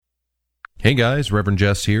Hey guys, Reverend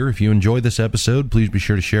Jess here. If you enjoyed this episode, please be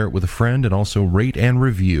sure to share it with a friend and also rate and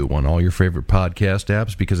review on all your favorite podcast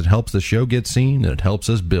apps because it helps the show get seen and it helps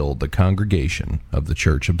us build the congregation of the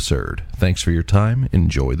Church Absurd. Thanks for your time.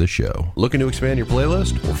 Enjoy the show. Looking to expand your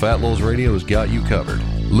playlist? Well, Fat Lowell's Radio has got you covered.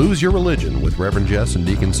 Lose your religion with Reverend Jess and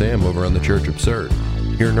Deacon Sam over on the Church Absurd.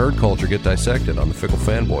 Hear nerd culture get dissected on the Fickle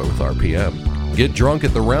Fanboy with RPM. Get drunk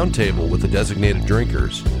at the round table with the designated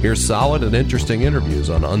drinkers. Hear solid and interesting interviews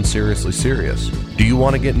on Unseriously Serious. Do you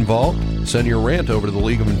want to get involved? Send your rant over to the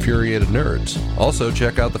League of Infuriated Nerds. Also,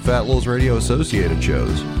 check out the Fat Lowell's Radio Associated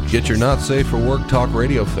shows. Get your not safe for work talk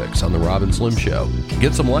radio fix on the Rob and Slim Show.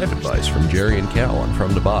 Get some life advice from Jerry and Cal on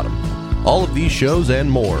From the Bottom. All of these shows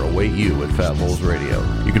and more await you at Fat Lowell's Radio.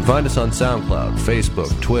 You can find us on SoundCloud,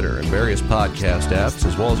 Facebook, Twitter, and various podcast apps,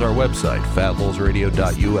 as well as our website,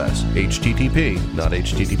 fatlowellsradio.us. HTTP, not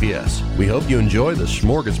HTTPS. We hope you enjoy the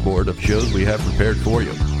smorgasbord of shows we have prepared for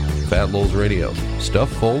you. Fat Lowell's Radio,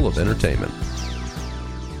 stuff full of entertainment.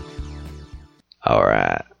 All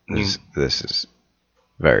right, this is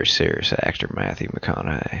very serious actor Matthew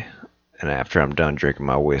McConaughey. And after I'm done drinking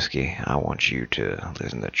my whiskey, I want you to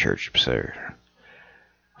listen to Church Absurd.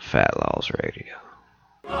 Fat Lowell's Radio.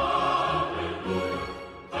 I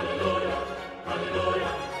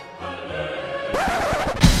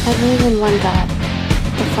believe in one God,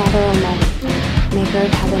 the Father Almighty, maker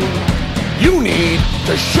of heaven and earth. You need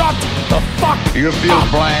to shut the fuck up. You feel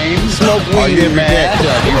brain? Smoke weed every day.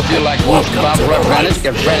 You feel like most of our brothers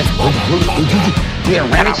get friends. I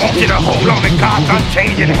want you to hold on to God's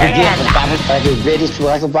unchanging hand.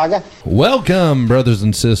 Welcome, brothers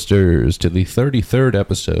and sisters, to the 33rd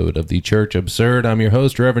episode of the Church Absurd. I'm your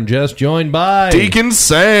host, Reverend Jess, joined by Deacon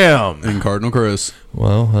Sam and Cardinal Chris.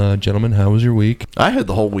 Well, gentlemen, how was your week? I had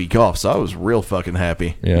the whole week off, so I was real fucking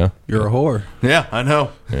happy. Yeah. You're a whore. Yeah, I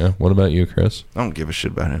know. Yeah. What about you, Chris? I don't give a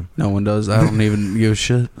shit about him. No one does. I don't even give a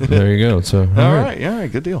shit. There you go. So, all right. Yeah,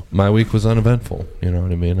 good deal. My week was uneventful. You know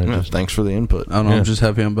what I mean? Thanks for the input. I don't know. I'm just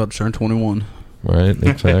happy I'm about to turn 21. Right,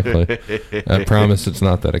 exactly. I promise it's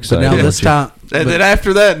not that exciting. But now this time... And then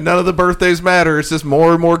after that, none of the birthdays matter. It's just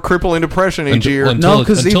more and more crippling depression each year. Until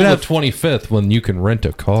the 25th, when you can rent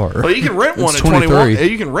a car. Well, you can rent one at 21.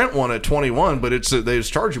 You can rent one at 21, but it's they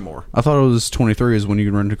just charge you more. I thought it was 23 is when you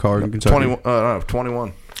can rent a car in Kentucky.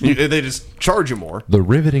 21. They just charge you more. The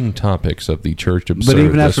riveting topics of the Church Absurd. But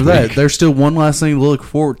even after that, there's still one last thing to look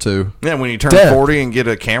forward to. Yeah, when you turn 40 and get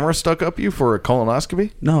a camera stuck up you for a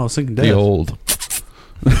colonoscopy. No, I was thinking death. The old.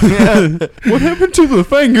 Yeah. What happened to the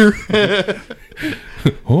finger?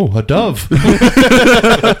 Oh, a dove.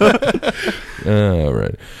 All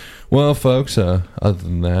right. Well, folks, other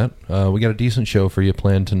than that, we got a decent show for you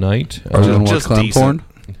planned tonight. Are we going to watch clown porn?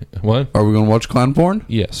 What? Are we going to watch clown porn?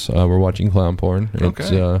 Yes, we're watching clown porn. Okay.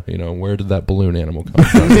 It's, where did that balloon animal come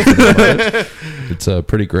from? It's a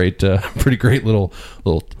pretty great little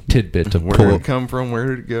tidbit of where did it come from? Where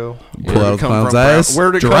did it go? Pull out the clown's ass.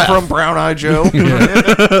 Where did it come from, Brown Eye Joe?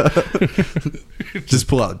 Just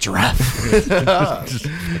pull out a giraffe. Just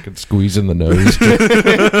fucking squeeze in the nose.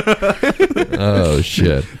 Oh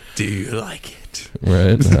shit! Do you like it?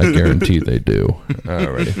 Right, I guarantee they do.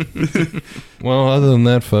 Alrighty. Well, other than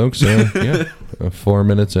that, folks, 4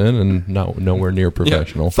 minutes in and nowhere near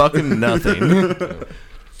professional. Yeah, fucking nothing.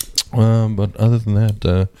 But other than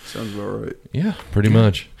that, sounds about right. Yeah, pretty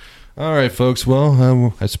much. All right, folks.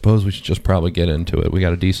 Well, I suppose we should just probably get into it. We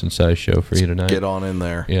got a decent sized show for you tonight. Get on in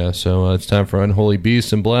there. Yeah. So it's time for Unholy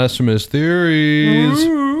Beasts and Blasphemous Theories.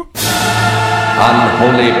 Unholy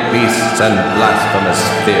Beasts and Blasphemous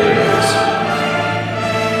Theories.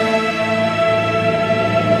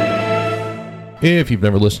 If you've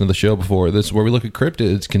never listened to the show before, this is where we look at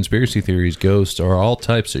cryptids, conspiracy theories, ghosts, or all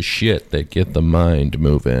types of shit that get the mind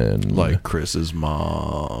moving. Like Chris's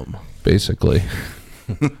mom. Basically.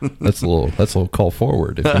 That's a little call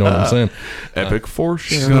forward, if you know what I'm saying. Epic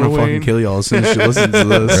foreshadowing. She's going to fucking kill y'all as soon as she listens to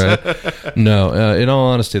this. Right? No, in all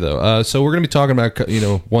honesty, though. So we're going to be talking about,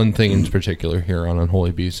 one thing in particular here on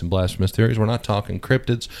Unholy Beasts and Blasphemous Theories. We're not talking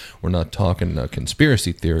cryptids. We're not talking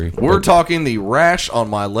conspiracy theory. We're talking the rash on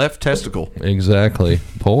my left testicle. Exactly.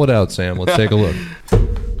 Pull it out, Sam. Let's take a look.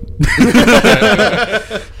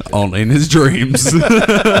 Only in his dreams.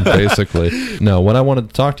 Basically. No, what I wanted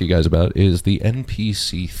to talk to you guys about is the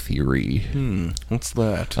NPC theory. What's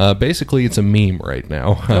that? Basically, it's a meme right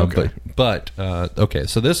now. Okay. Okay,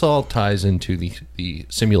 so this all ties into the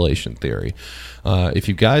simulation theory. If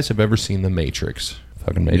you guys have ever seen The Matrix,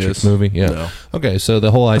 fucking Matrix Yes. movie? Yeah. No. Okay, so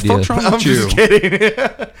the whole idea. What's wrong I'm with you? just kidding.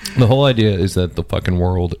 The whole idea is that the fucking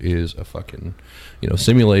world is a fucking,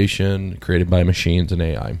 simulation created by machines and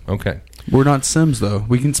AI. Okay. We're not Sims, though.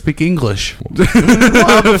 We can speak English.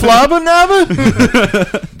 Flabba flabba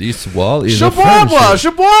nabba. This wall is Shabwabwa,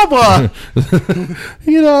 shabwabwa.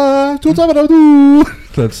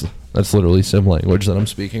 That's literally sim language that I'm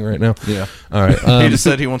speaking right now. Yeah. All right. He just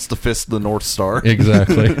said he wants to fist the North Star.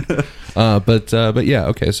 Exactly. But yeah,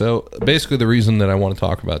 okay. So basically, the reason that I want to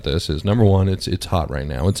talk about this is, number one, it's hot right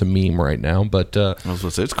now. It's a meme right now. But I was going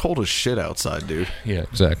to say, it's cold as shit outside, dude. yeah,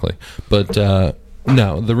 exactly. But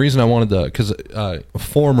no, the reason I wanted to, because a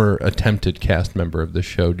former attempted cast member of the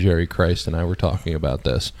show, Jerry Christ, and I were talking about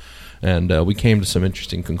this, and we came to some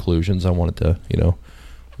interesting conclusions. I wanted to,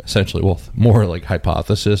 essentially, well, more like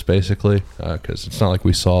hypothesis, basically, because it's not like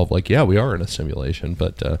we solve, like, yeah, we are in a simulation,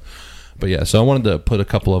 but yeah, so I wanted to put a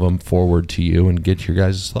couple of them forward to you and get your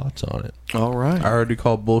guys' thoughts on it. All right. I already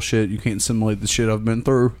called bullshit. You can't simulate the shit I've been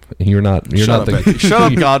through. You're not Shut up, the Becky. Shut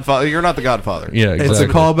up, Godfather. You're not the Godfather. Yeah, exactly.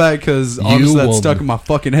 It's a callback because honestly, that's stuck in my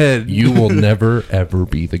fucking head. You will never ever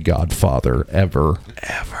be the Godfather, ever.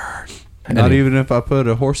 Not even if I put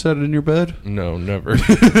a horse head in your bed? No, never.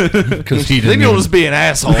 Because he Then didn't. you'll Even, just be an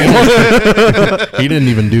asshole. he didn't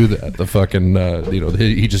even do that. The fucking,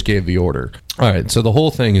 he just gave the order. All right, so the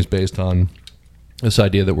whole thing is based on this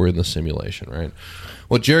idea that we're in the simulation, right?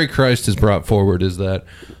 What Jerry Christ has brought forward is that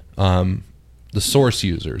the source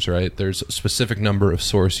users, right? There's a specific number of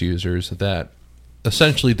source users that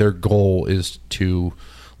essentially their goal is to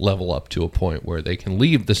level up to a point where they can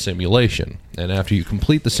leave the simulation. And after you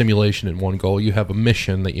complete the simulation in one goal, you have a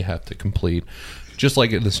mission that you have to complete, just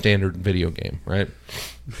like in the standard video game, right?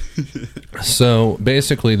 So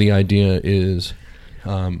basically the idea is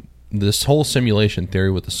this whole simulation theory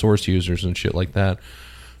with the source users and shit like that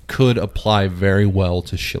could apply very well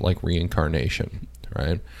to shit like reincarnation,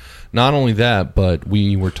 right? Not only that, but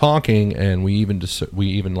we were talking and we even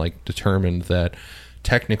determined that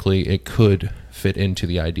technically it could fit into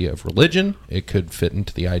the idea of religion, it could fit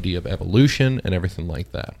into the idea of evolution and everything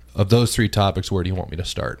like that. Of those three topics, where do you want me to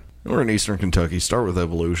start? We're in Eastern Kentucky. Start with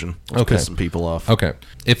evolution. Let's Okay. piss some people off. Okay.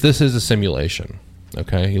 If this is a simulation,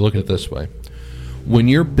 okay, you look at it this way. When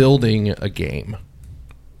you're building a game,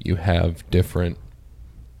 you have different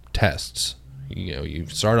tests. You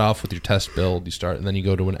start off with your test build, and then you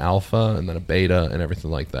go to an alpha and then a beta and everything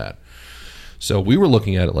like that. So we were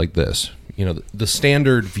looking at it like this. The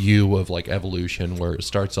standard view of like evolution, where it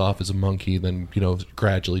starts off as a monkey, then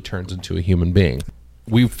gradually turns into a human being.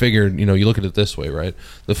 We figured, you look at it this way, right?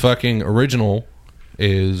 The fucking original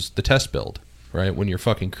is the test build, right? When you're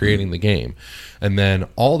fucking creating the game, and then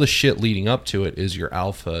all the shit leading up to it is your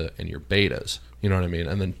alpha and your betas. You know what I mean?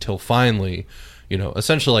 And then till finally,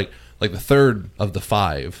 essentially like the third of the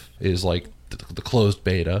 5 is like the closed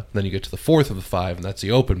beta, then you get to the fourth of the 5, and that's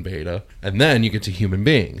the open beta, and then you get to human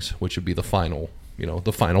beings, which would be the final,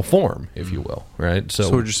 the final form, if you will, right? So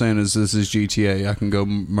what you're saying is this is GTA. I can go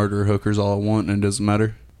murder hookers all I want, and it doesn't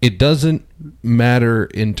matter? It doesn't matter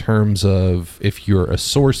in terms of if you're a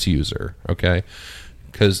source user, okay?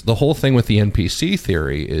 Because the whole thing with the NPC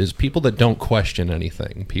theory is people that don't question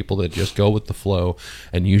anything, people that just go with the flow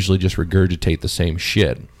and usually just regurgitate the same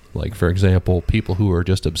shit. Like, for example, people who are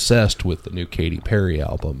just obsessed with the new Katy Perry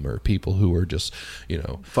album, or people who are just,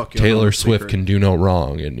 Taylor Swift can do no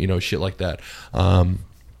wrong, and, shit like that.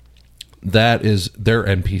 That is, they're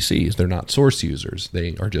NPCs. They're not source users.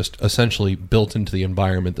 They are just essentially built into the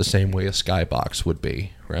environment the same way a skybox would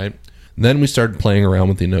be, right? Then we started playing around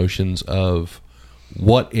with the notions of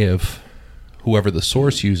what if whoever the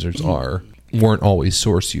source users are weren't always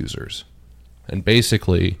source users. And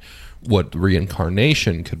basically what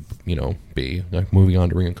reincarnation could, be, like moving on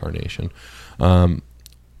to reincarnation,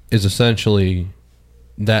 is essentially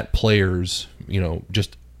that players,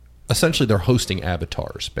 just essentially they're hosting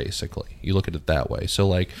avatars, basically. You look at it that way. So,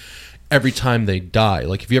 like, every time they die,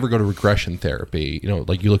 like if you ever go to regression therapy,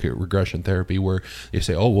 like you look at regression therapy where they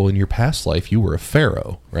say, oh, well, in your past life, you were a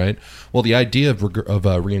pharaoh, right? Well, the idea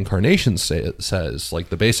of reincarnation says, like,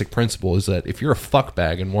 the basic principle is that if you're a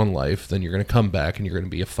fuckbag in one life, then you're going to come back and you're going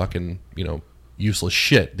to be a fucking, useless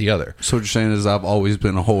shit the other. So what you're saying is I've always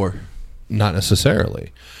been a whore? Not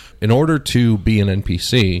necessarily. In order to be an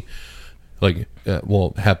NPC,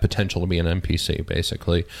 have potential to be an NPC,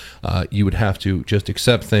 basically, you would have to just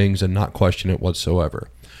accept things and not question it whatsoever.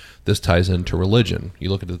 This ties into religion. You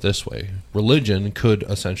look at it this way. Religion could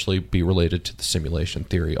essentially be related to the simulation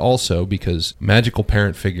theory also, because magical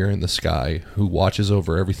parent figure in the sky who watches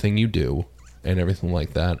over everything you do and everything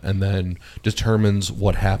like that, and then determines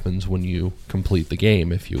what happens when you complete the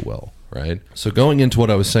game, if you will, right? So going into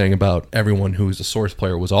what I was saying about everyone who is a source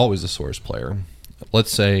player was always a source player,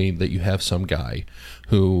 let's say that you have some guy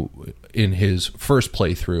who in his first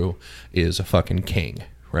playthrough is a fucking king,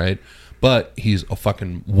 right? But he's a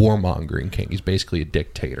fucking warmongering king. He's basically a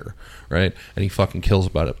dictator, right? And he fucking kills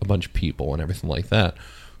about a bunch of people and everything like that.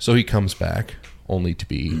 So he comes back only to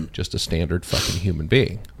be just a standard fucking human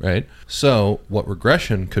being, right? So what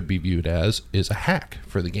regression could be viewed as is a hack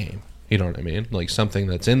for the game. You know what I mean? Like something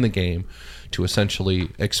that's in the game to essentially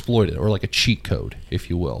exploit it, or like a cheat code, if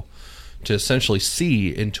you will, to essentially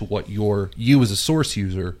see into what you as a source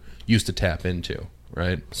user used to tap into,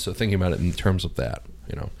 right? So thinking about it in terms of that,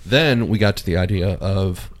 you know. Then we got to the idea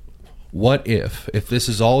of what if this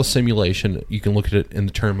is all a simulation, you can look at it in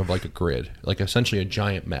the term of like a grid, like essentially a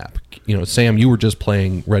giant map. You know, Sam, you were just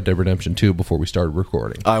playing Red Dead Redemption 2 before we started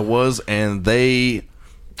recording. I was, and they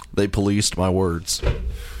policed my words.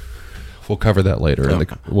 We'll cover that later.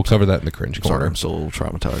 We'll cover that in the cringe corner. Sorry, I'm still a little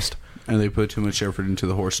traumatized. And they put too much effort into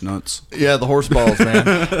the horse nuts. Yeah, the horse balls, man.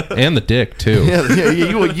 And the dick, too.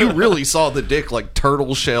 You really saw the dick like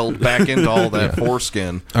turtle shelled back into all that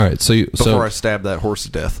foreskin. All right, before I stabbed that horse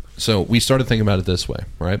to death. So we started thinking about it this way,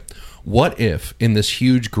 right? What if in this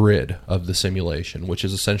huge grid of the simulation, which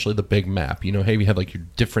is essentially the big map, you know, hey, you have like your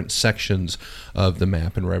different sections of the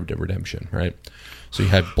map in Red Dead Redemption, right? So you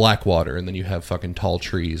have Blackwater, and then you have fucking tall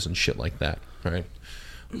trees and shit like that, right?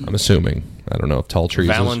 I'm assuming. I don't know if tall trees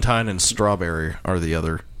Valentine and Strawberry are the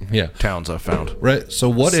other towns I found. Right. So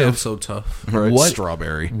what if... so tough. Right,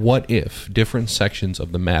 Strawberry. What if different sections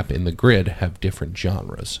of the map in the grid have different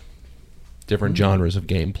genres? Different genres of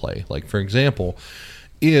gameplay. Like, for example,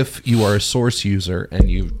 if you are a source user and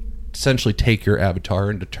you essentially take your avatar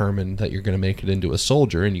and determine that you're going to make it into a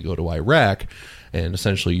soldier, and you go to Iraq, and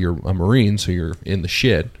essentially you're a Marine, so you're in the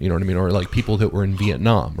shit, you know what I mean? Or like people that were in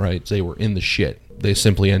Vietnam, right? They were in the shit. They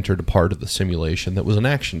simply entered a part of the simulation that was an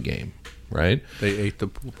action game, right? They ate the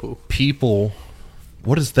poo-poo. People,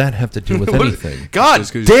 what does that have to do with anything? God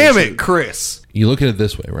damn it, Chris. You look at it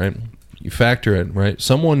this way, right? You factor in, right?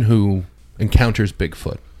 Someone who encounters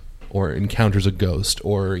Bigfoot or encounters a ghost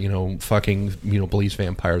or, you know, fucking, you know, believes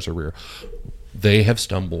vampires are real. They have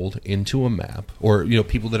stumbled into a map, or, you know,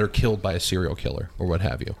 people that are killed by a serial killer or what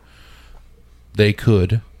have you. They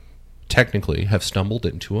could technically have stumbled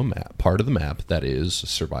into a map, part of the map that is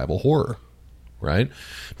survival horror, right?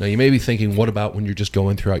 Now you may be thinking, what about when you're just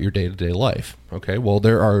going throughout your day-to-day life? Okay, well,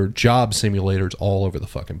 there are job simulators all over the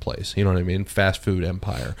fucking place. You know what I mean? Fast food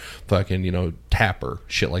empire, fucking, you know, tapper,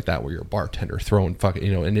 shit like that, where you're a bartender throwing fucking,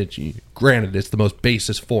 you know, and it's, granted, it's the most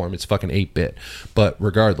basest form, it's fucking 8-bit, but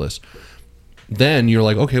regardless, then you're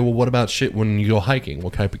like, okay, well, what about shit when you go hiking?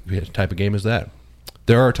 What type of game is that?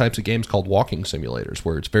 There are types of games called walking simulators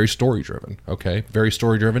where it's very story-driven, okay? Very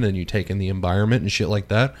story-driven, and you take in the environment and shit like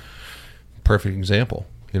that. Perfect example.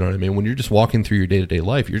 You know what I mean? When you're just walking through your day-to-day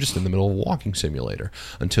life, you're just in the middle of a walking simulator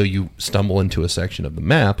until you stumble into a section of the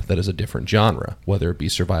map that is a different genre, whether it be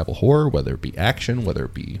survival horror, whether it be action, whether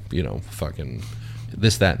it be, you know, fucking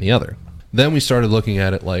this, that, and the other. Then we started looking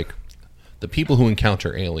at it like the people who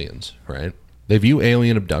encounter aliens, right? They view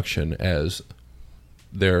alien abduction as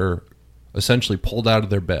they're essentially pulled out of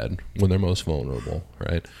their bed when they're most vulnerable,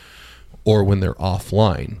 right? Or when they're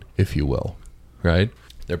offline, if you will, right?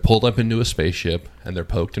 They're pulled up into a spaceship, and they're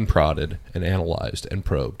poked and prodded and analyzed and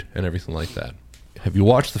probed and everything like that. Have you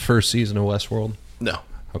watched the first season of Westworld? No.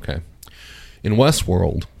 Okay. In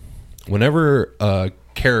Westworld, whenever a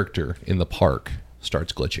character in the park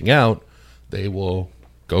starts glitching out, they will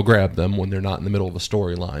go grab them when they're not in the middle of a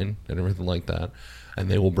storyline and everything like that, and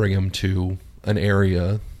they will bring them to an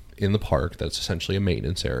area in the park that's essentially a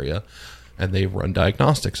maintenance area, and they run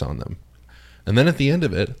diagnostics on them. And then at the end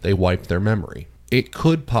of it, they wipe their memory. It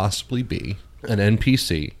could possibly be an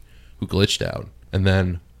NPC who glitched out, and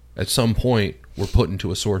then at some point were put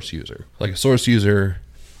into a source user. Like a source user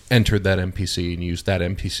entered that NPC and used that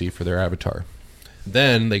NPC for their avatar.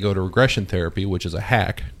 Then they go to regression therapy, which is a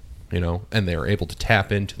hack, you know, and they're able to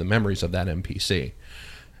tap into the memories of that NPC.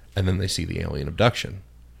 And then they see the alien abduction.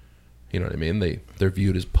 You know what I mean? They're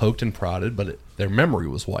viewed as poked and prodded, but their memory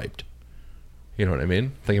was wiped. You know what I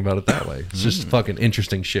mean? Think about it that way. It's just fucking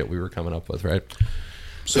interesting shit we were coming up with, right?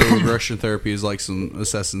 So regression therapy is like some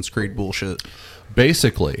Assassin's Creed bullshit.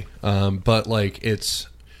 Basically. But like it's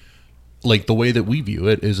like the way that we view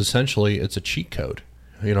it is essentially it's a cheat code.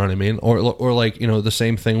 You know what I mean? Or like, you know, the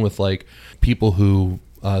same thing with like people who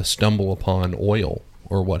stumble upon oil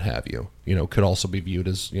or what have you. You know, could also be viewed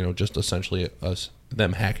as, you know, just essentially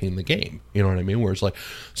them hacking the game. You know what I mean? Where it's like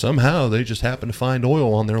somehow they just happen to find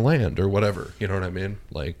oil on their land or whatever. You know what I mean?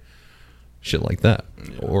 Like shit like that.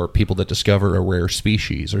 Or people that discover a rare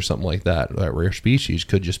species or something like that. That rare species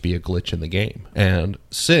could just be a glitch in the game. And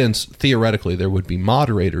since, theoretically, there would be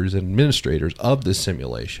moderators and administrators of this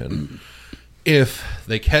simulation, if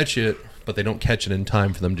they catch it, but they don't catch it in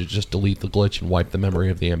time for them to just delete the glitch and wipe the memory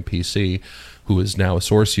of the NPC, who is now a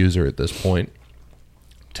source user at this point,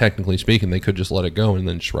 technically speaking, they could just let it go and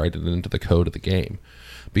then just write it into the code of the game.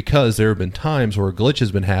 Because there have been times where a glitch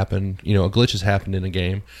has happened in a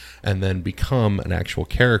game and then become an actual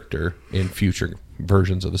character in future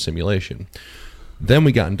versions of the simulation. Then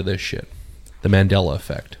we got into this shit. The Mandela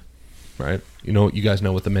effect. Right? You guys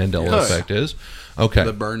know what the Mandela effect is? Okay.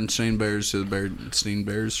 The Bernstein Bears to the Bernstein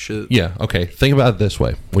Bears shit. Yeah, okay. Think about it this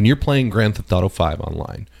way. When you're playing Grand Theft Auto 5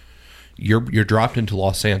 online, you're dropped into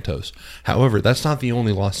Los Santos. However, that's not the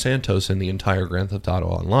only Los Santos in the entire Grand Theft Auto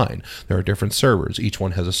Online. There are different servers. Each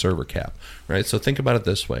one has a server cap, right? So think about it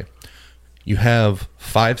this way. You have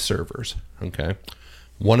 5 servers, okay?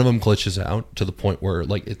 One of them glitches out to the point where,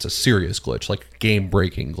 like, it's a serious glitch, like a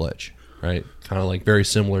game-breaking glitch, right? Kind of like very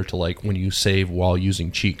similar to, like, when you save while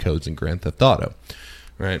using cheat codes in Grand Theft Auto,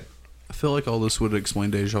 right? I feel like all this would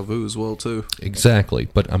explain Deja Vu as well, too. Exactly,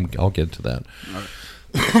 but I'll get to that. All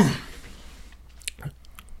right.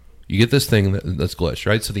 You get this thing that's glitched,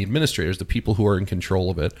 right? So the administrators, the people who are in control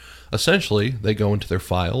of it, essentially, they go into their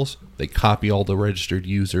files, they copy all the registered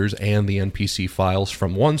users and the NPC files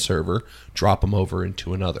from one server, drop them over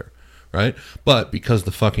into another, right? But because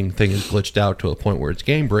the fucking thing is glitched out to a point where it's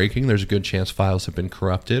game breaking, there's a good chance files have been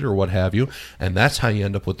corrupted or what have you, and that's how you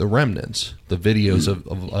end up with the remnants, the videos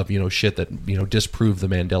of shit that disprove the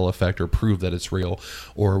Mandela effect or prove that it's real,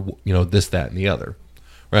 or this, that, and the other.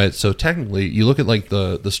 Right, so technically, you look at like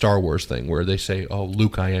the Star Wars thing where they say, "Oh,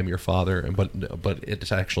 Luke, I am your father," but it's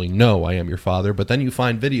actually "No, I am your father." But then you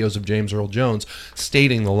find videos of James Earl Jones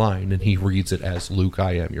stating the line, and he reads it as "Luke,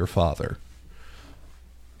 I am your father."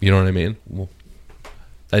 You know what I mean? Well,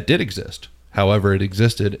 that did exist. However, it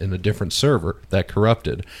existed in a different server that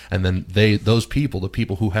corrupted, and then the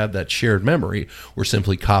people who have that shared memory, were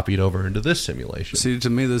simply copied over into this simulation. See, to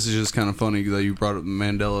me, this is just kind of funny that you brought up the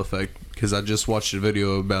Mandela effect, because I just watched a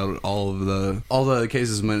video about all the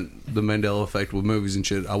cases meant the Mandela effect with movies and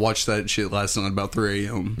shit. I watched that shit last night about 3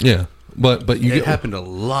 a.m. Yeah, but it happened a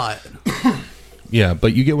lot. Yeah,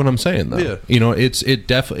 but you get what I'm saying, though. Yeah.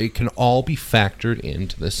 It can all be factored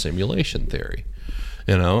into this simulation theory.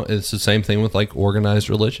 It's the same thing with like organized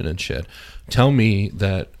religion and shit. Tell me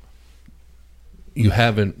that you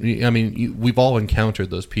haven't. I mean, we've all encountered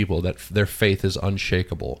those people that their faith is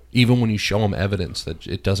unshakable, even when you show them evidence that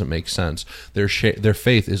it doesn't make sense. Their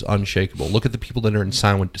faith is unshakable. Look at the people that are in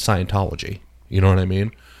Scientology. You know what I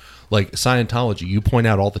mean? Like Scientology, you point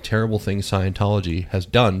out all the terrible things Scientology has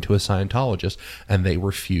done to a Scientologist, and they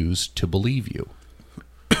refuse to believe you.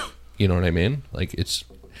 You know what I mean? Like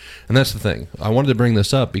and that's the thing. I wanted to bring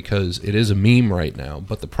this up because it is a meme right now,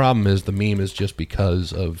 but the problem is the meme is just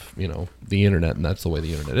because of, the internet, and that's the way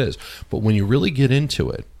the internet is. But when you really get into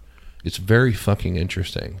it, it's very fucking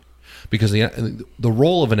interesting. Because the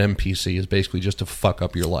role of an NPC is basically just to fuck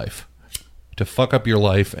up your life. To fuck up your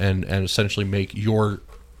life and essentially make your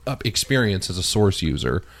experience as a source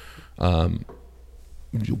user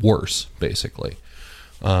worse, basically.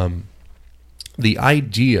 The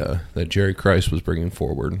idea that Jerry Christ was bringing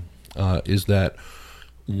forward is that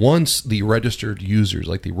once the registered users,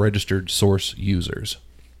 like the registered source users,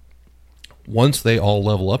 once they all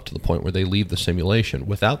level up to the point where they leave the simulation,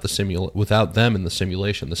 without them in the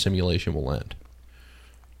simulation will end.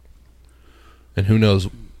 And who knows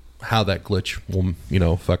how that glitch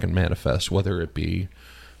will, fucking manifest, whether it be,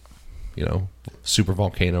 super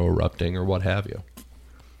volcano erupting or what have you.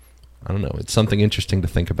 I don't know. It's something interesting to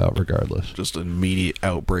think about regardless. Just an immediate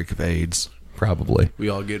outbreak of AIDS. Probably. We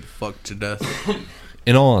all get fucked to death.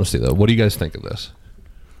 In all honesty, though, what do you guys think of this?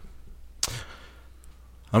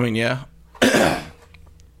 I mean, yeah.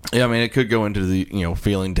 Yeah, I mean, it could go into the,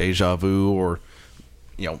 feeling deja vu or,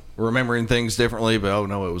 remembering things differently, but oh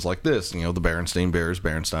no, it was like this. The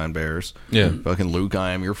Berenstain Bears. Yeah. Fucking Luke,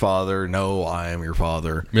 I am your father. No, I am your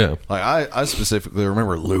father. Yeah. Like, I specifically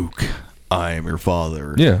remember Luke, I am your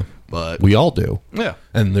father. Yeah. But we all do. Yeah.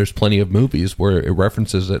 And there's plenty of movies where it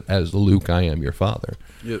references it as Luke, I am your father.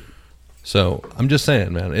 Yep. So I'm just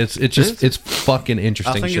saying, man, it's fucking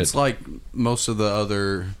interesting. I think shit. It's like most of the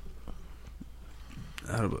other.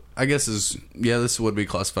 I guess this would be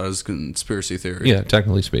classified as conspiracy theory. Yeah,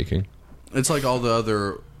 technically speaking, it's like all the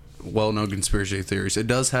other well-known conspiracy theories. It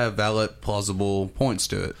does have valid, plausible points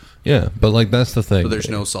to it. Yeah, but like that's the thing. But there's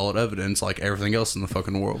no solid evidence, like everything else in the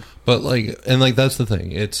fucking world. But that's the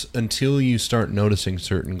thing. It's until you start noticing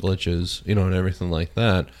certain glitches, and everything like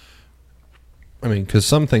that. I mean, because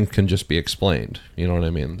some things can just be explained. You know what I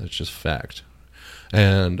mean? That's just fact.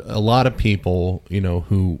 And a lot of people, you know,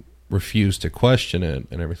 who refuse to question it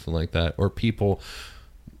and everything like that, or people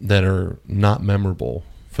that are not memorable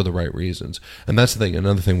for the right reasons. And that's the thing.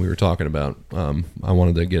 Another thing we were talking about. I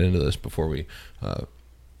wanted to get into this before we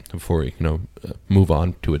move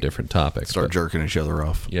on to a different topic. Start jerking each other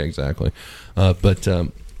off. Yeah, exactly. But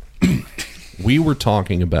we were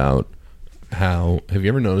talking about how, have you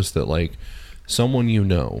ever noticed that, like, someone you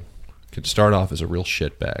know could start off as a real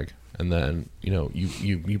shitbag, and then, you know,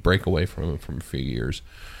 you break away from them for a few years,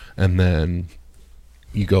 and then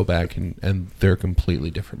you go back and they're a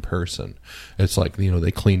completely different person. It's like, you know,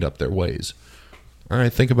 they cleaned up their ways. All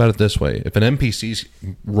right, think about it this way. If an NPC's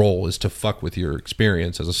role is to fuck with your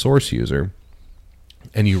experience as a Source user,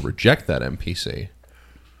 and you reject that NPC,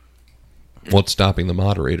 what's stopping the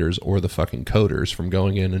moderators or the fucking coders from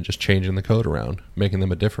going in and just changing the code around, making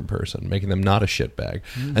them a different person, making them not a shitbag,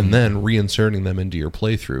 and then reinserting them into your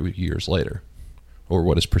playthrough years later? Or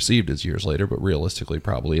what is perceived as years later, but realistically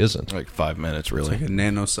probably isn't. Like 5 minutes, really. It's like a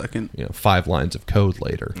nanosecond. You know, 5 lines of code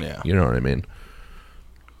later. Yeah. You know what I mean?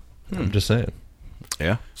 I'm just saying.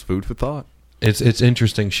 Yeah, it's food for thought. It's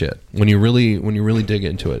interesting shit when you really dig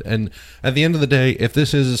into it. And at the end of the day, if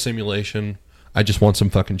this is a simulation, I just want some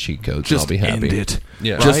fucking cheat codes. Just and I'll be happy. end it.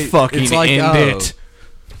 Yeah, Just Right? fucking It's like, end it.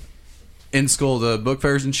 In school, the book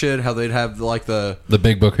fairs and shit, how they'd have like the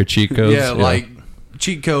big book of cheat codes. yeah, like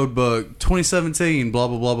cheat code book 2017, blah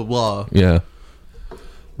blah blah blah blah. yeah.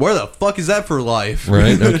 Where the fuck is that for life?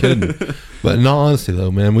 Right? No kidding. But in all honesty, though,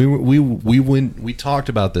 man, we talked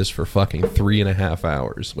about this for fucking 3.5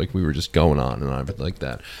 hours. Like, we were just going on and on like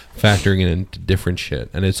that, factoring it into different shit,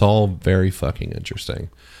 and it's all very fucking interesting.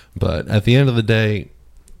 But at the end of the day,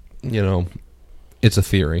 you know, it's a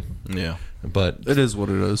theory. Yeah. But It is what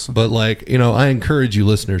it is. But, like, you know, I encourage you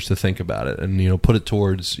listeners to think about it and, you know, put it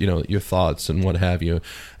towards, you know, your thoughts and what have you,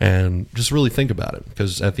 and just really think about it,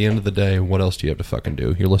 because at the end of the day, what else do you have to fucking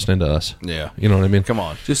do? You're listening to us. Yeah. You know what I mean? Come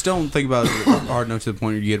on. Just don't think about it hard enough to the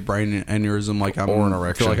point where you get brain aneurysm like I'm Or an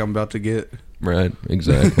erection. feel like I'm about to get. Right,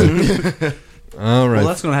 exactly. All right. Well,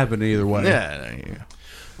 that's going to happen either way. Yeah.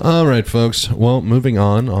 All right, folks. Well, moving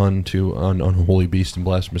on to Holy Beast and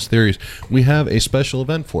Blasphemous Theories, we have a special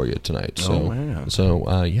event for you tonight. So,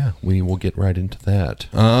 we will get right into that.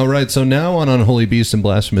 All right. So now on Unholy Beast and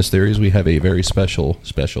Blasphemous Theories, we have a very special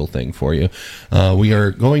thing for you. We are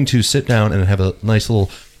going to sit down and have a nice little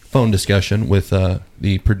phone discussion with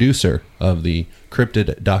the producer of the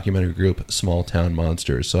cryptid documentary group Small Town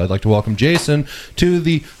Monsters. So I'd like to welcome Jason to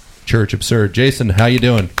the Church Absurd. Jason, how you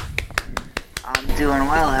doing? I'm doing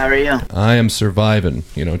well. How are you? I am surviving,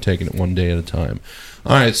 you know, taking it one day at a time.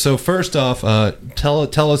 All right, so first off, tell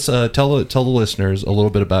the listeners a little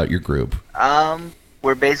bit about your group.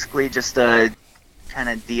 We're basically just a kind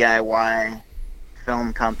of DIY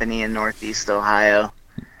film company in Northeast Ohio.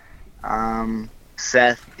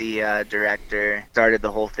 Seth, the director, started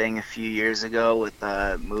the whole thing a few years ago with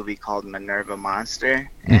a movie called Minerva Monster,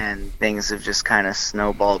 and things have just kind of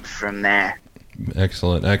snowballed from there.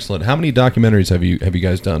 Excellent. How many documentaries have you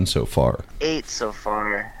guys done so far? 8 so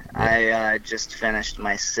far. I just finished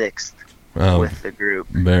my 6th Oh, with the group.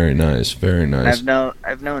 Very nice.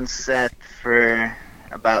 I've known Seth for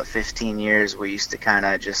about 15 years. We used to kind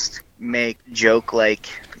of just make joke-like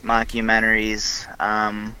mockumentaries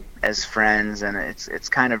as friends, and it's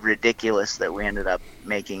kind of ridiculous that we ended up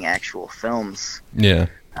making actual films. Yeah.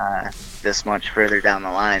 This much further down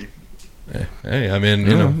the line. Hey, I mean,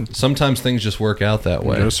 you know, sometimes things just work out that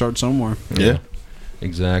way. You gotta start somewhere. Yeah.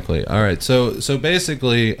 Exactly. All right. So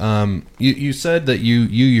basically, you said that you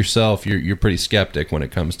yourself you're pretty skeptic when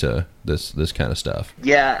it comes to this kind of stuff.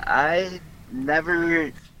 Yeah, I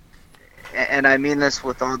never, and I mean this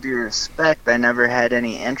with all due respect, I never had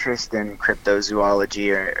any interest in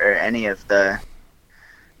cryptozoology or any of the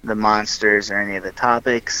monsters or any of the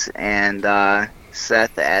topics, and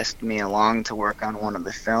Seth asked me along to work on one of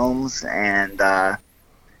the films, and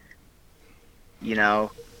you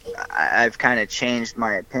know, I've kind of changed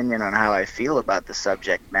my opinion on how I feel about the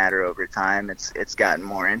subject matter over time. It's gotten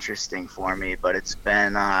more interesting for me, but it's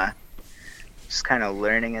been just kind of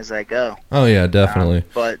learning as I go. Oh yeah, definitely.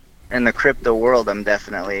 But in the crypto world, I'm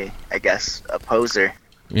definitely, I guess, a poser.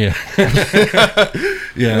 Yeah.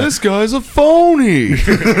 Yeah. This guy's a phony.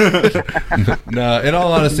 No, in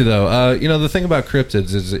all honesty, though, you know, the thing about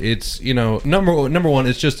cryptids is it's, you know, number one,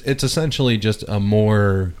 it's essentially just a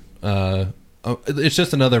more, it's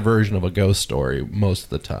just another version of a ghost story most of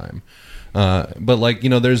the time. But like, you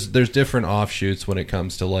know, there's different offshoots when it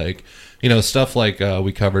comes to like, you know, stuff like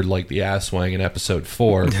we covered like the ass wang in episode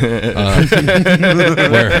 4,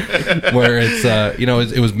 where it's you know,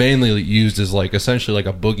 it was mainly used as like essentially like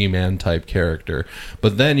a boogeyman type character.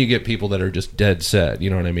 But then you get people that are just dead set,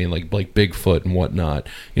 you know what I mean, like Bigfoot and whatnot.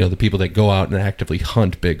 You know, the people that go out and actively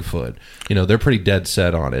hunt Bigfoot. You know, they're pretty dead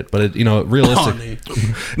set on it. But it, you know, realistic.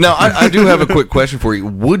 Now, I do have a quick question for you.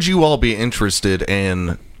 Would you all be interested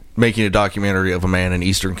in making a documentary of a man in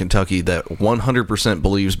eastern Kentucky that 100%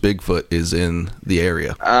 believes Bigfoot is in the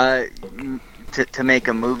area? To make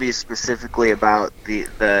a movie specifically about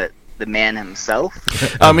the man himself?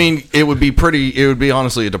 I mean, it would be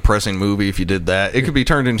honestly a depressing movie if you did that. It could be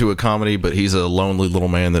turned into a comedy, but he's a lonely little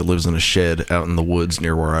man that lives in a shed out in the woods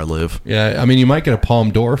near where I live. Yeah, I mean, you might get a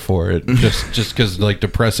Palme d'Or for it, just because like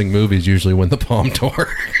depressing movies usually win the Palme d'Or.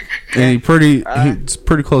 And he's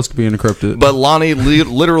pretty close to being a cryptid. But Lonnie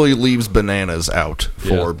literally leaves bananas out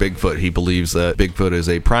for Bigfoot. He believes that Bigfoot is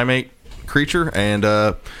a primate creature, and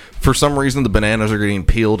for some reason the bananas are getting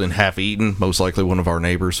peeled and half eaten. Most likely one of our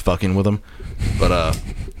neighbors fucking with them. But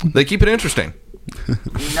they keep it interesting.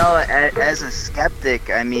 You know, as a skeptic,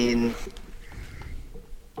 I mean,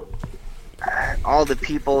 all the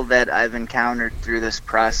people that I've encountered through this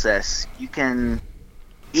process, you can...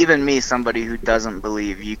 Even me, somebody who doesn't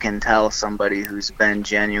believe, you can tell somebody who's been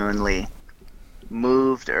genuinely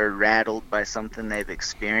moved or rattled by something they've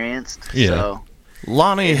experienced. Yeah. So,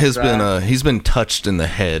 Lonnie has been he's been touched in the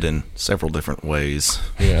head in several different ways.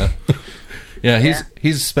 Yeah. Yeah,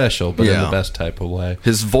 he's special, but in the best type of way.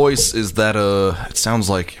 His voice is that it sounds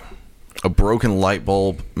like a broken light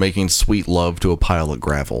bulb making sweet love to a pile of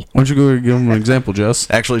gravel. Why don't you go give him an example, Jess?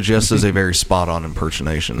 Actually, Jess is a very spot-on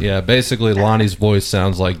impersonation. Yeah, basically Lonnie's voice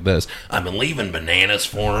sounds like this. I'm leaving bananas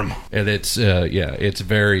for him. And it's, it's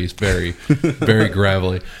very, very, very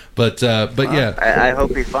gravelly. But yeah. I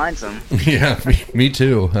hope he finds them. Yeah, me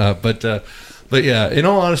too. But yeah, in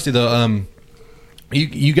all honesty though,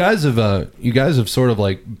 you guys have sort of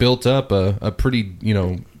like built up a pretty, you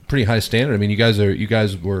know, pretty high standard. I mean, you guys are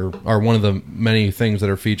one of the many things that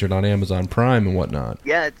are featured on Amazon Prime and whatnot.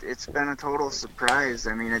 Yeah, it's been a total surprise.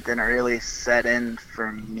 I mean, it didn't really set in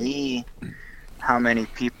for me how many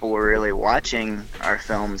people were really watching our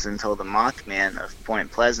films until The Mothman of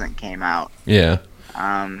Point Pleasant came out. Yeah.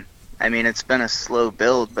 I mean, it's been a slow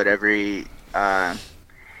build, but it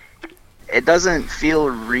doesn't feel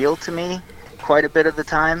real to me quite a bit of the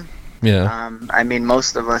time. Yeah. I mean,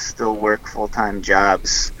 most of us still work full-time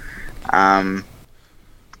jobs.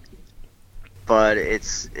 But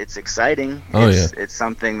it's exciting. It's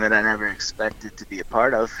something that I never expected to be a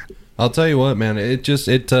part of. I'll tell you what, man,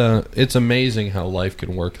 it's amazing how life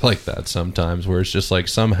can work like that sometimes, where it's just like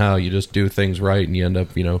somehow you just do things right and you end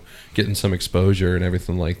up, you know, getting some exposure and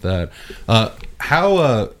everything like that.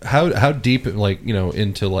 How deep, like, you know,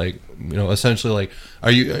 into like, you know, essentially like,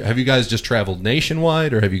 have you guys just traveled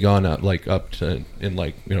nationwide, or have you gone out like up to in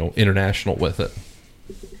like, you know, international with it?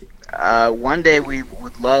 One day we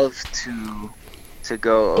would love to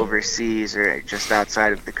go overseas or just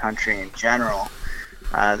outside of the country in general.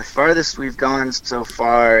 The farthest we've gone so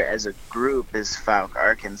far as a group is Fouke,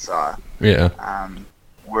 Arkansas. Yeah.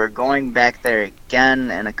 We're going back there again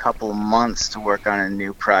in a couple months to work on a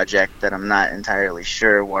new project that I'm not entirely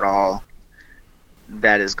sure what all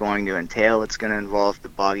that is going to entail. It's going to involve the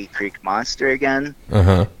Boggy Creek Monster again.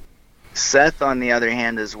 Uh-huh. Seth, on the other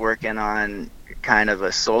hand, is working on kind of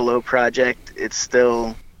a solo project. It's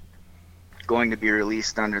still going to be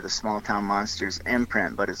released under the Small Town Monsters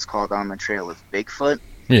imprint, but it's called On the Trail of Bigfoot.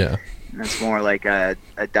 Yeah. And it's more like a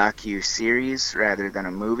docu-series rather than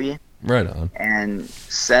a movie. Right on. And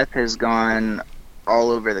Seth has gone all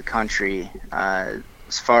over the country, as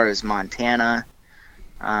far as Montana.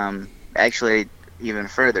 Actually, even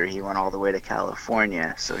further, he went all the way to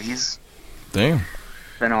California. So he's been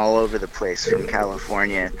all over the place, from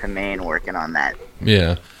California to Maine, working on that.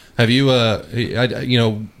 Yeah. Have you, you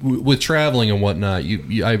know, with traveling and whatnot,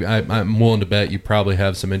 I'm willing to bet you probably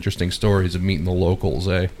have some interesting stories of meeting the locals,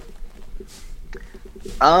 eh?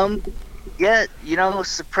 Yeah, you know,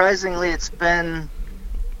 surprisingly, it's been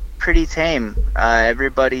pretty tame.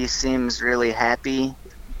 Everybody seems really happy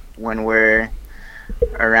when we're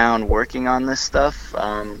around working on this stuff,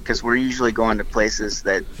 because we're usually going to places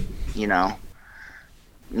that, you know,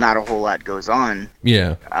 not a whole lot goes on.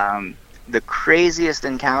 Yeah. The craziest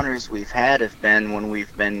encounters we've had have been when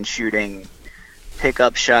we've been shooting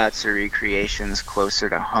pickup shots or recreations closer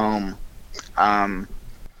to home.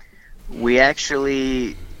 We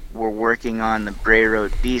actually were working on the Bray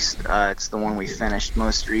Road Beast. It's the one we finished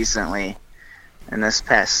most recently. And this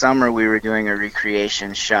past summer we were doing a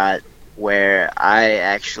recreation shot where I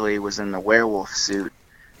actually was in the werewolf suit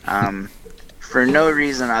for no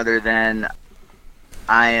reason other than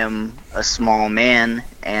I am a small man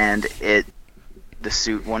and the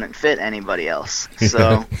suit wouldn't fit anybody else.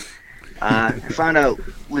 So I found out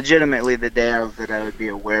legitimately the day of that I would be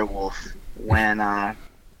a werewolf when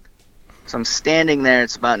so I'm standing there.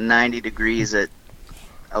 It's about 90 degrees at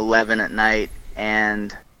 11 at night,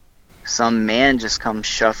 and some man just comes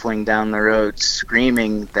shuffling down the road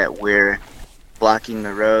screaming that we're blocking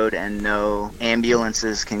the road and no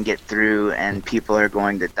ambulances can get through and people are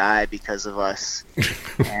going to die because of us,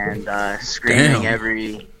 and screaming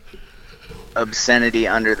every obscenity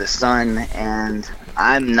under the sun. And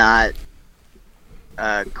I'm not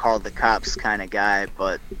called the cops kind of guy,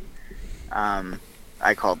 but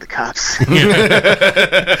I called the cops.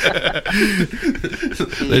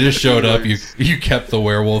 They just showed up. You kept the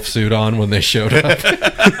werewolf suit on when they showed up.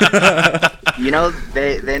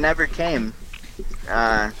 They never came.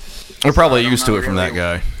 They're probably used to it from that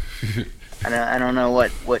guy. I don't know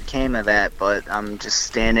what came of that, but I'm just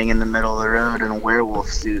standing in the middle of the road in a werewolf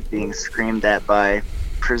suit being screamed at by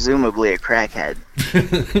presumably a crackhead.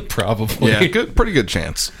 Probably. Yeah, pretty good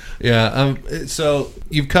chance. Yeah. So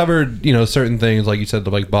you've covered, certain things, like you said,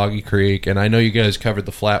 like Boggy Creek, and I know you guys covered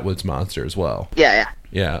the Flatwoods Monster as well. Yeah.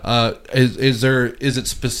 Yeah. Is it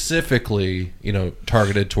specifically,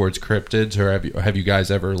 targeted towards cryptids, or have you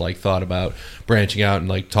guys ever thought about branching out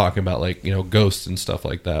and talking about ghosts and stuff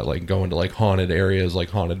like that, going to haunted areas,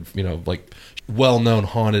 haunted, well-known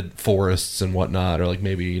haunted forests and whatnot, or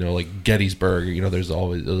maybe Gettysburg, there's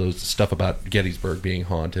always those stuff about Gettysburg being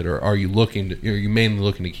haunted, or are you mainly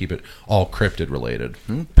looking to keep it all cryptid related?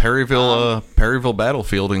 Perryville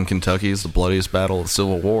battlefield in Kentucky is the bloodiest battle of the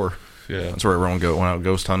Civil War. Yeah, that's where everyone went out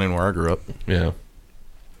ghost hunting where I grew up. Yeah,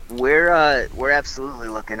 we're absolutely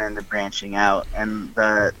looking into branching out, and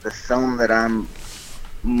the film that I'm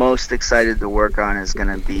most excited to work on is going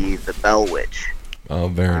to be The Bell Witch. Oh,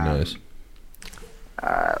 very nice.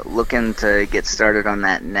 Looking to get started on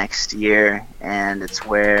that next year, and it's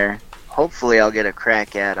where hopefully I'll get a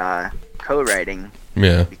crack at co-writing.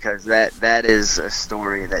 Yeah, because that is a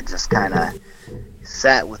story that just kind of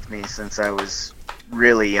sat with me since I was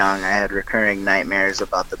really young. I had recurring nightmares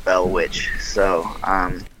about the Bell Witch, so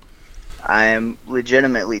I am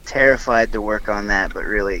legitimately terrified to work on that, but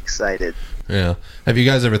really excited. Yeah. Have you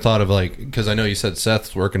guys ever thought of because I know you said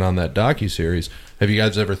Seth's working on that docuseries. Have you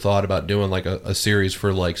guys ever thought about doing a series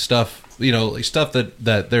for stuff, stuff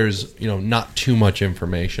that there's, not too much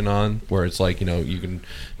information on, where it's you can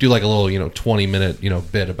do a little,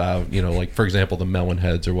 20-minute, bit about, for example, the Melon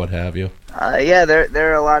Heads or what have you? Yeah,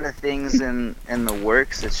 there are a lot of things in the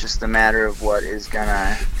works. It's just a matter of what is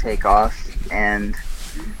gonna take off, and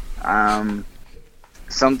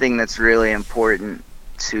something that's really important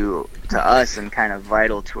to us and kind of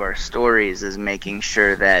vital to our stories is making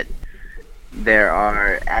sure that there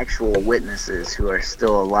are actual witnesses who are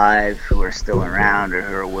still alive, who are still around, or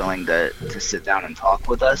who are willing to sit down and talk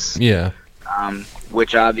with us. Yeah.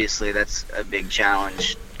 Which obviously that's a big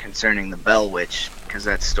challenge concerning the Bell Witch, because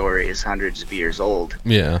that story is hundreds of years old.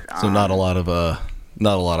 Yeah. So not a lot of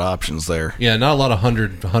options there. Yeah, not a lot of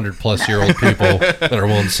 100 plus year old people that are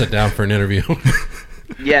willing to sit down for an interview.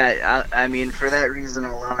 Yeah, I mean, for that reason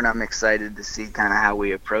alone, I'm excited to see kind of how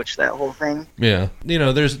we approach that whole thing. Yeah,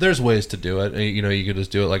 there's ways to do it. You could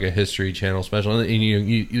just do it like a History Channel special, and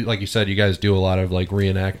you like you said, you guys do a lot of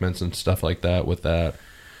reenactments and stuff like that with that.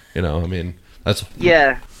 I mean, that's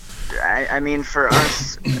yeah. I mean, for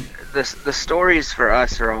us, the stories for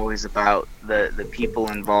us are always about the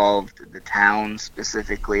people involved, the town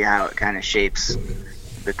specifically, how it kind of shapes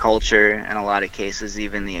the culture, in a lot of cases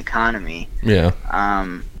even the economy. Yeah.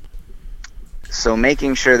 So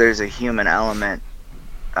making sure there's a human element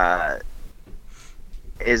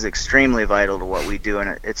is extremely vital to what we do,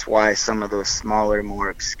 and it's why some of those smaller,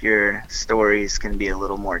 more obscure stories can be a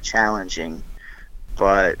little more challenging.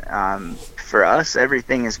 But for us,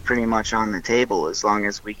 everything is pretty much on the table as long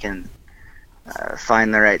as we can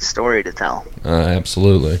find the right story to tell.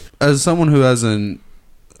 Absolutely. As someone who hasn't,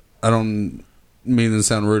 I don't mean to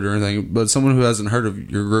sound rude or anything, but someone who hasn't heard of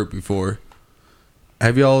your group before,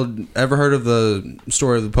 have y'all ever heard of the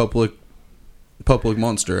story of the Public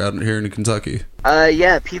Monster out here in Kentucky?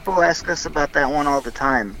 Yeah, people ask us about that one all the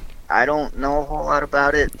time. I don't know a whole lot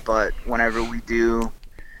about it, but whenever we do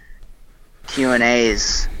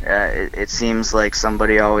Q&As, it seems like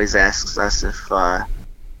somebody always asks us if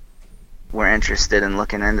we're interested in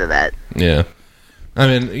looking into that. Yeah. I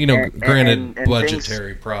mean, granted, and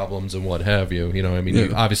budgetary problems and what have you. I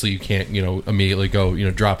mean, obviously you can't, immediately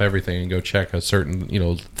go, drop everything and go check a certain,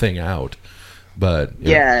 thing out. But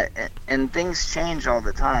yeah, and things change all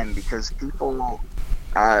the time because people,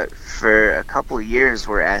 for a couple of years,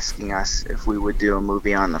 were asking us if we would do a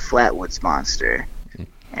movie on the Flatwoods Monster.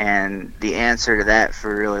 And the answer to that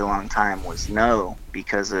for a really long time was no,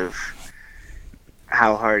 because of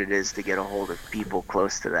how hard it is to get a hold of people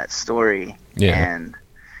close to that story. Yeah. And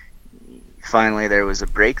finally there was a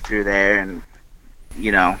breakthrough there, and,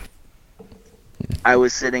 you know, I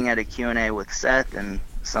was sitting at a Q&A with Seth, and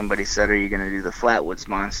somebody said, "Are you going to do the Flatwoods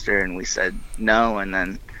Monster?" And we said no, and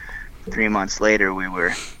then 3 months later we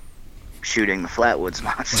were shooting the Flatwoods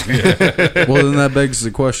Monster. Well, then that begs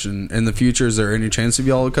the question: in the future, is there any chance of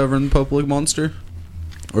y'all covering the Pope Lick Monster,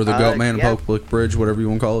 or the Goat Man and Pope Lick Bridge, whatever you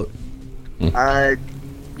want to call it?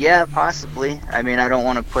 Yeah, possibly. I mean, I don't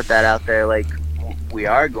want to put that out there like we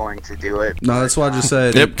are going to do it. No, that's why I just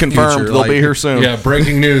said. Yep, confirmed. future, They'll be here soon. Yeah,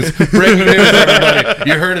 breaking news. Breaking news, everybody.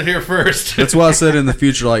 You heard it here first. That's why I said in the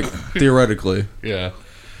future, like theoretically. Yeah.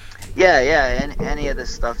 Yeah, and any of this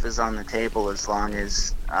stuff is on the table as long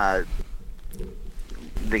as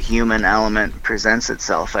the human element presents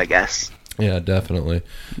itself, I guess. Yeah, definitely.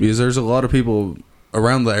 Because there's a lot of people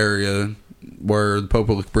around the area where the Pope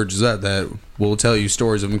Lick Bridge is at that will tell you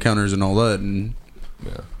stories of encounters and all that. And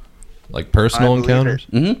Yeah. Like personal I believe encounters?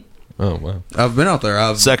 Mhm. Oh, wow. I've been out there.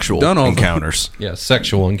 I've Sexual done all encounters. Yeah,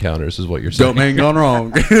 sexual encounters is what you're saying. Goat Man gone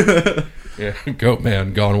wrong. Yeah, Goat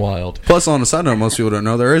Man gone wild. Plus, on a side note, most people don't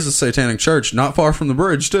know there is a satanic church not far from the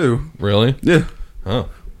bridge too. Really? Yeah. Oh.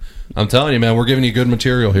 I'm telling you, man, we're giving you good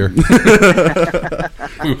material here.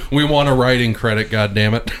 we want a writing credit,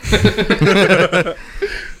 goddammit.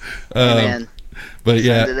 Man, But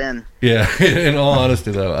yeah, send it in. yeah. In all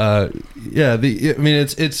honesty, though, yeah. I mean,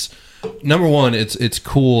 it's number one. It's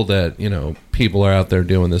cool that people are out there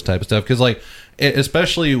doing this type of stuff because, like,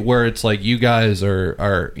 especially where it's like you guys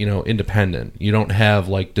are independent. You don't have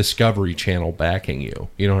like Discovery Channel backing you.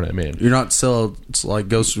 You know what I mean? You're not it's like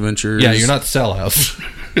Ghost Adventures. Yeah, you're not sellouts.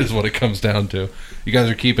 Is what it comes down to. You guys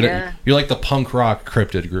are keeping it. You're like the punk rock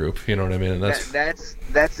cryptid group. You know what I mean? And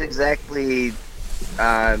that's exactly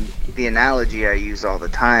the analogy I use all the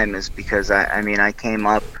time. Is because I came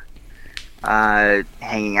up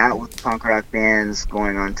hanging out with punk rock bands,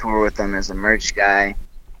 going on tour with them as a merch guy,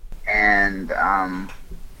 and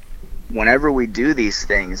whenever we do these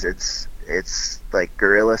things, it's like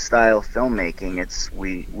guerrilla style filmmaking. It's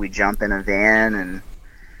we jump in a van and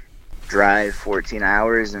drive 14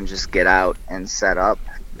 hours and just get out and set up.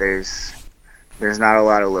 There's not a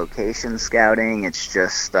lot of location scouting. It's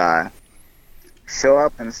just show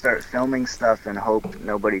up and start filming stuff and hope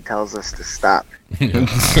nobody tells us to stop.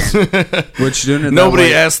 Which doing it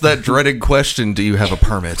Nobody asked that dreaded question, do you have a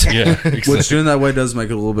permit? Yeah, exactly. Which doing that way does make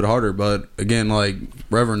it a little bit harder, but again, like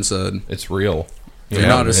Reverend said, it's real. You're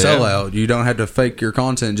not a sellout. You don't have to fake your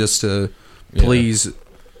content just to please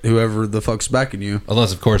whoever the fuck's backing you.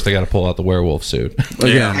 Unless, of course, they got to pull out the werewolf suit.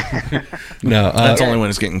 Again. No, that's only when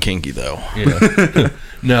it's getting kinky, though. Yeah.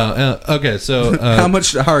 No, okay, so how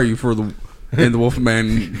much to hire you for the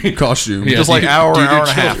Wolfman costume? Yeah, just like hour and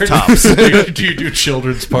a half tops. Do you do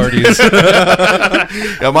children's parties?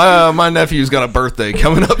 Yeah, my nephew's got a birthday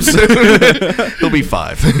coming up soon. He'll be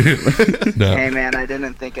 5. No. Hey man, I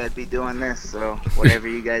didn't think I'd be doing this, so whatever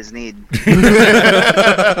you guys need. All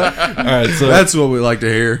right, so that's what we like to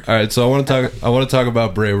hear. All right, so I want to talk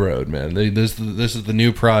about Bray Road, man. This is the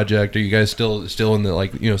new project. Are you guys still in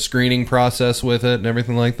the screening process with it and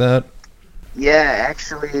everything like that? Yeah,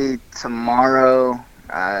 actually, tomorrow,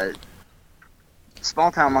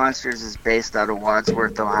 Small Town Monsters is based out of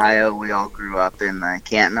Wadsworth, Ohio. We all grew up in the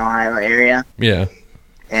Canton, Ohio area. Yeah.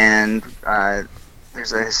 And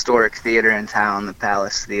there's a historic theater in town, the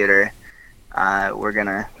Palace Theater. We're going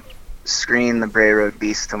to screen the Bray Road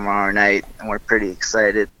Beast tomorrow night, and we're pretty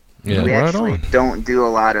excited. Yeah, we right actually on. don't do a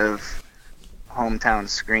lot of hometown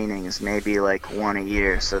screenings, maybe like one a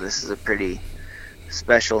year, so this is a pretty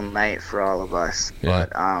special night for all of us. Yeah.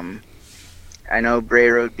 But I know Bray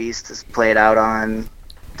Road Beast has played out on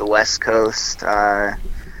the West Coast.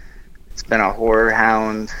 It's been a Horror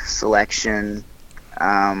Hound selection.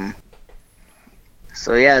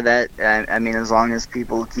 So yeah, that I mean, as long as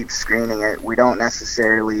people keep screening it, we don't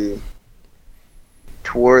necessarily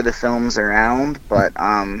tour the films around, but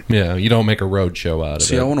yeah, you don't make a road show out of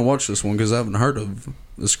See, it. I want to watch this one because I haven't heard of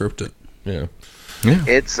the scripted. Yeah.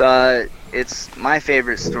 It's my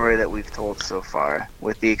favorite story that we've told so far,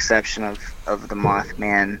 with the exception of the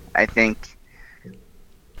Mothman. I think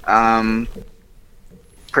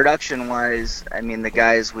production wise, I mean, the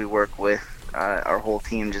guys we work with, our whole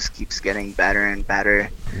team just keeps getting better and better.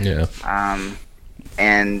 Yeah.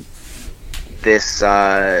 And this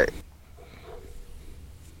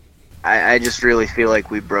I just really feel like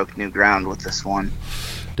we broke new ground with this one.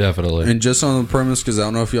 Definitely. And just on the premise, because I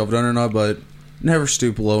don't know if y'all have done it or not, but never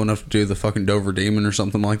stoop low enough to do the fucking Dover Demon or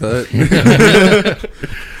something like that.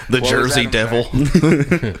 The Jersey Devil.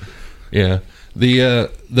 Yeah.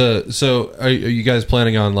 So are you guys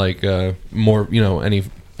planning on like more,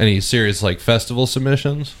 any serious like festival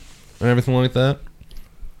submissions and everything like that?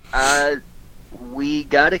 We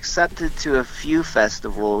got accepted to a few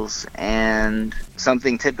festivals, and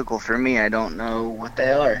something typical for me, I don't know what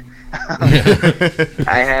they are.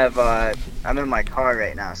 I'm in my car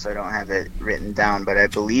right now, so I don't have it written down, but I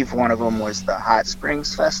believe one of them was the Hot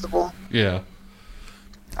Springs Festival. Yeah.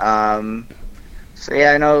 So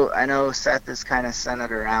yeah, I know Seth has kind of sent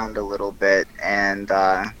it around a little bit, and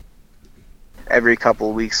every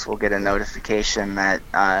couple weeks we'll get a notification that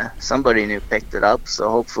somebody new picked it up, so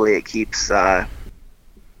hopefully it keeps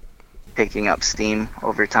picking up steam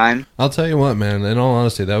over time. I'll tell you what, man, in all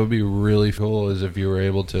honesty, that would be really cool is if you were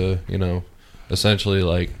able to, essentially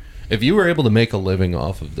like, if you were able to make a living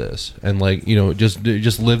off of this and like,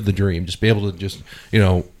 just live the dream, just be able to just,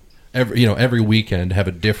 every weekend have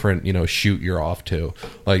a different, shoot you're off to,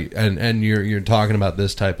 like, and you're talking about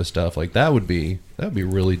this type of stuff, like that would be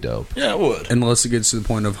really dope. Yeah, it would. Unless it gets to the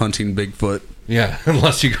point of hunting Bigfoot. Yeah,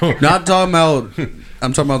 unless you go. Not talking about.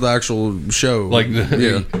 I'm talking about the actual show. Like,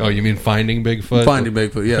 oh, you mean Finding Bigfoot? Finding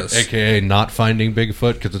Bigfoot, yes. AKA not Finding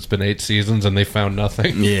Bigfoot because it's been 8 seasons and they found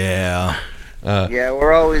nothing. Yeah. Yeah,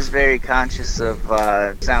 we're always very conscious of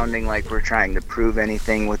sounding like we're trying to prove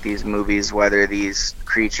anything with these movies, whether these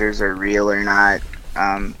creatures are real or not.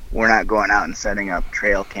 We're not going out and setting up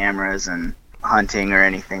trail cameras and hunting or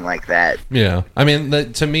anything like that. Yeah, I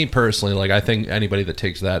mean, to me personally, like, I think anybody that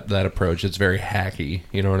takes that approach, it's very hacky.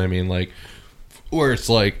 You know what I mean? Like, where it's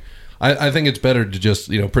like, I think it's better to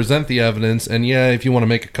just present the evidence, and yeah, if you want to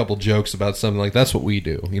make a couple jokes about something, like that's what we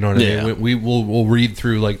do. You know what I mean? We'll read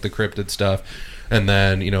through like the cryptid stuff, and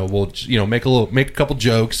then we'll make a couple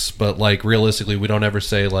jokes, but like realistically, we don't ever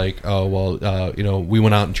say like, oh well, we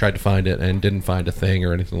went out and tried to find it and didn't find a thing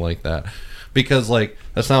or anything like that. Because like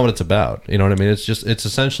that's not what it's about, you know what I mean? It's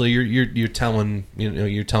essentially you're telling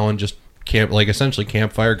just essentially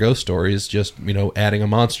campfire ghost stories, just adding a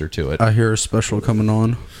monster to it. I hear a special coming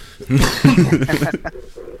on.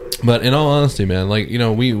 But in all honesty, man, like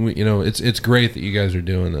we it's great that you guys are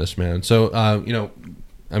doing this, man. So I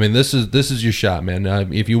mean this is your shot, man.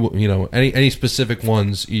 If you any specific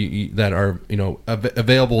ones that are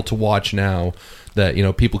available to watch now, that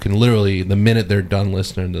people can literally, the minute they're done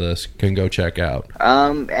listening to this, can go check out.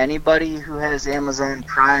 Anybody who has Amazon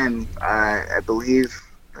Prime, I believe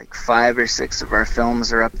like 5 or 6 of our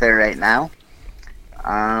films are up there right now.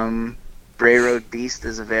 Bray Road Beast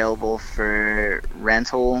is available for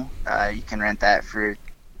rental. You can rent that for $2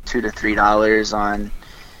 to $3 on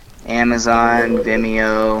Amazon,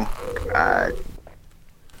 Vimeo, a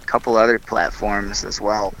couple other platforms as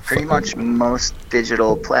well. Pretty much most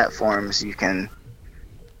digital platforms you can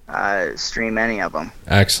stream any of them.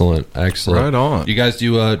 Excellent. Right on. Do you guys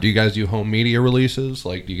do home media releases?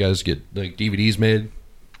 Like, do you guys get like DVDs made?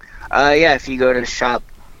 Yeah, if you go to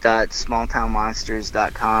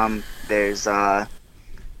shop.smalltownmonsters.com, there's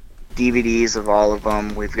DVDs of all of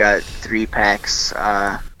them. We've got 3-packs.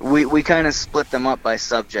 We kind of split them up by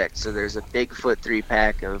subject. So there's a Bigfoot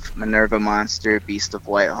 3-pack of Minerva Monster, Beast of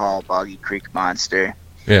Whitehall, Boggy Creek Monster.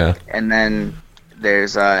 Yeah. And then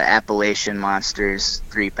there's Appalachian Monsters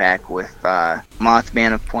 3-pack with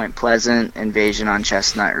Mothman of Point Pleasant, Invasion on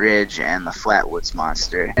Chestnut Ridge, and the Flatwoods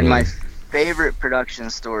Monster. And my favorite production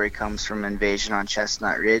story comes from Invasion on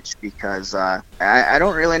Chestnut Ridge because I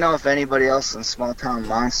don't really know if anybody else in Small Town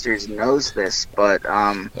Monsters knows this, but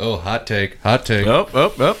hot take.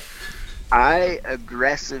 Up. I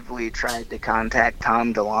aggressively tried to contact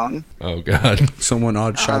Tom DeLonge. Oh God, someone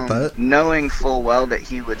odd shot that, knowing full well that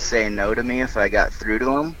he would say no to me if I got through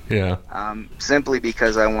to him. Yeah. Simply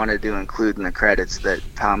because I wanted to include in the credits that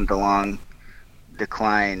Tom DeLonge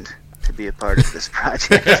declined to be a part of this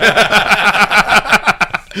project.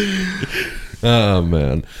 Oh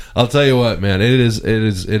man, I'll tell you what, man, it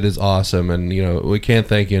is awesome, and we can't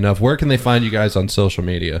thank you enough. Where can they find you guys on social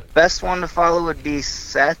media? Best one to follow would be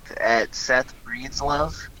Seth at Seth Breeds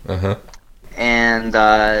Love.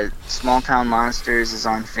 And Small Town Monsters is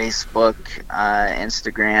on Facebook,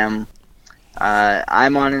 Instagram.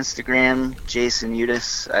 I'm on Instagram, Jason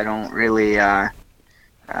Udis. I don't really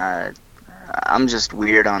I'm just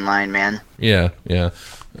weird online, man. Yeah.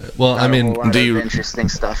 Well, I mean, do you interesting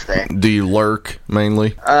stuff there? Do you lurk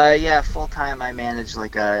mainly? Yeah, full time. I manage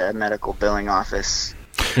like a medical billing office.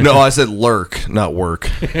 No, I said lurk, not work.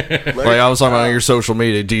 Like I was talking about your social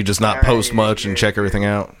media. Do you just not post much and check everything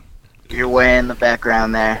out? you're way in the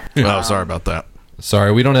background there. Oh, sorry about that.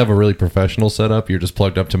 Sorry, we don't have a really professional setup. You're just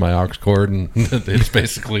plugged up to my aux cord, and it's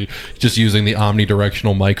basically just using the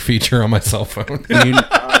omnidirectional mic feature on my cell phone.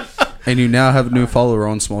 And you now have a new follower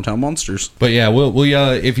on Small Town Monsters. But yeah, we'll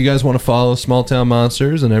if you guys want to follow Small Town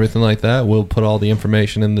Monsters and everything like that, we'll put all the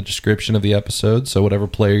information in the description of the episode. So whatever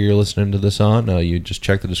player you're listening to this on, you just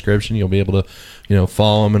check the description. You'll be able to,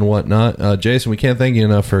 follow them and whatnot. Jason, we can't thank you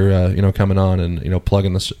enough for coming on and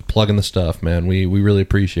plugging the stuff, man. We really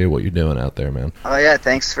appreciate what you're doing out there, man. Oh yeah,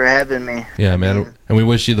 thanks for having me. Yeah, man, and we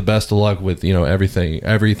wish you the best of luck with everything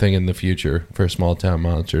in the future for Small Town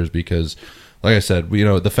Monsters, because, like I said,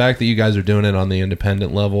 the fact that you guys are doing it on the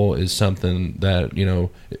independent level is something that,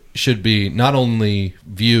 should be not only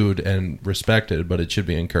viewed and respected, but it should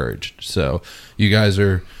be encouraged. So you guys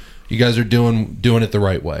are doing it the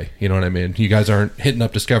right way. You know what I mean? You guys aren't hitting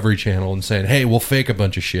up Discovery Channel and saying, "Hey, we'll fake a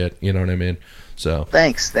bunch of shit." You know what I mean? So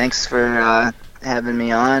thanks for having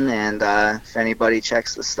me on, and if anybody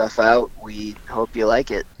checks the stuff out, we hope you like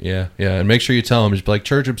it. Yeah, and make sure you tell them, just be like,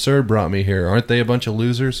 Church Absurd brought me here. Aren't they a bunch of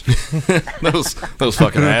losers? those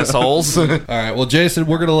fucking assholes. All right, well, Jason,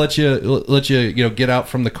 we're gonna let you get out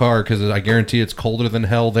from the car, because I guarantee it's colder than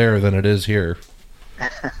hell there than it is here.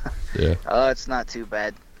 Yeah. Oh, it's not too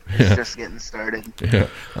bad. It's just getting started. Yeah.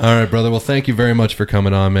 All right, brother. Well, thank you very much for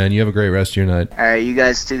coming on, man. You have a great rest of your night. All right, you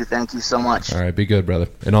guys too. Thank you so much. All right, be good, brother.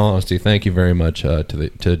 In all honesty, thank you very much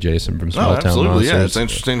to Jason from Small Town Monsters. Yeah, it's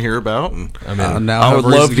interesting to hear about. And now I would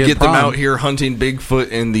love to get them out here hunting Bigfoot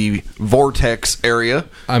in the Vortex area.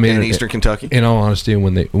 In Eastern Kentucky. In all honesty,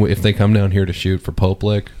 if they come down here to shoot for Pope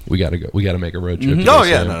Lick, we got to make a road trip. Oh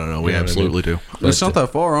yeah, no, we absolutely do. It's not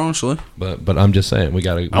that far, honestly. But I'm just saying, we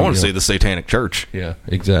got to. I want to see the Satanic Church. Yeah,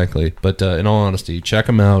 exactly. But in all honesty, check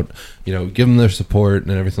them out. Give them their support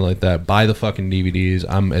and everything like that. Buy the fucking DVDs.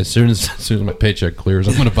 As soon as my paycheck clears,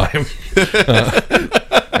 I'm going to buy them.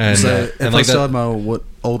 If I still had my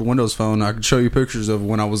old Windows phone, I could show you pictures of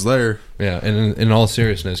when I was there. Yeah, and in all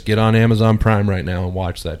seriousness, get on Amazon Prime right now and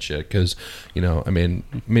watch that shit, because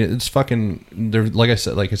it's fucking. They're like I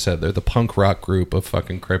said, they're the punk rock group of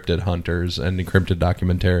fucking cryptid hunters and encrypted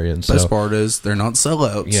documentarians. Best part is they're not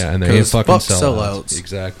sellouts. Yeah, and they ain't fucking sellouts.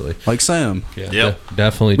 Exactly, like Sam. Yeah, yep.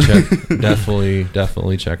 Definitely check.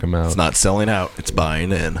 definitely check them out. It's not selling out; it's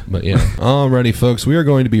buying in. But yeah, alrighty, folks, we are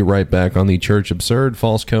going to be right back on the Church Absurd.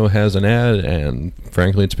 Falsco has an ad, and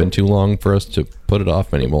frankly, it's been too long for us to put it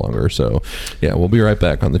off any longer. So, yeah, we'll be right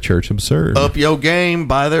back on the Church Absurd. Up your game,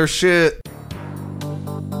 buy their shit.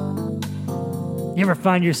 You ever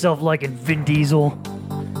find yourself liking Vin Diesel?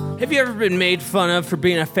 Have you ever been made fun of for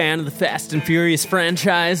being a fan of the Fast and Furious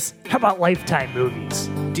franchise? How about Lifetime movies?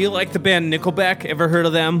 Do you like the band Nickelback? Ever heard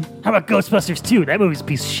of them? How about Ghostbusters 2? That movie's a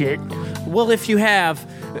piece of shit. Well, if you have,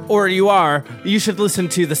 or you are, you should listen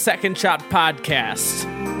to the Second Shot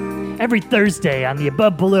Podcast. Every Thursday on the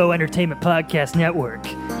Above Below Entertainment Podcast Network.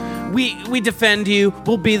 We defend you.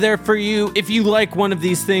 We'll be there for you if you like one of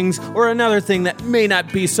these things or another thing that may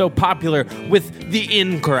not be so popular with the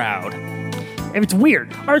in crowd. If it's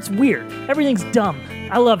weird. Art's weird. Everything's dumb.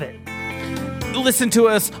 I love it. Listen to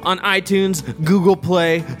us on iTunes, Google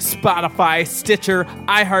Play, Spotify, Stitcher,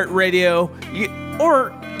 iHeartRadio,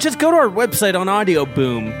 or just go to our website on Audio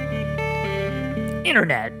Boom.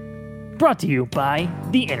 Internet. Brought to you by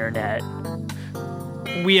the Internet.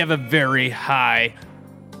 We have a very high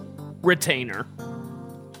retainer.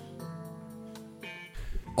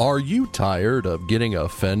 Are you tired of getting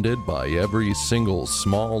offended by every single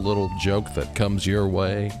small little joke that comes your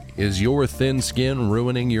way? Is your thin skin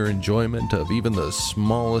ruining your enjoyment of even the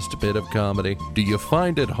smallest bit of comedy? Do you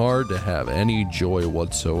find it hard to have any joy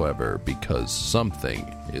whatsoever because something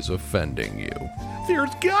is offending you?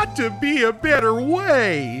 There's got to be a better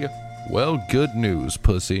way! Well, good news,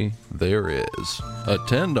 pussy. There is.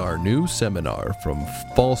 Attend our new seminar from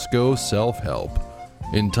Falsco Self-Help,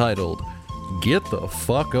 entitled, Get the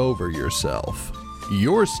Fuck Over Yourself.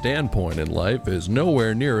 Your standpoint in life is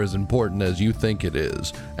nowhere near as important as you think it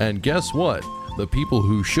is. And guess what? The people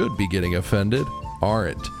who should be getting offended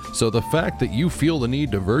aren't. So the fact that you feel the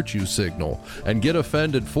need to virtue signal and get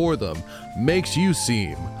offended for them makes you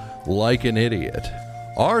seem like an idiot.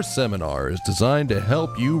 Our seminar is designed to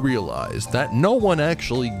help you realize that no one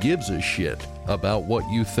actually gives a shit about what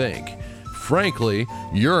you think. Frankly,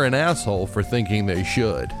 you're an asshole for thinking they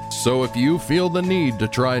should. So if you feel the need to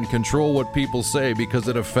try and control what people say because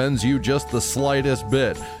it offends you just the slightest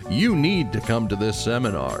bit, you need to come to this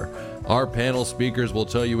seminar. Our panel speakers will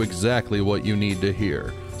tell you exactly what you need to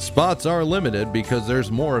hear. Spots are limited because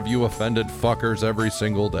there's more of you offended fuckers every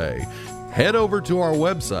single day. head over to our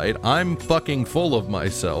website,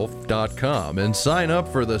 I'mFuckingFullOfMyself.com, and sign up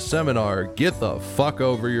for the seminar, Get the Fuck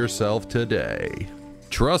Over Yourself Today.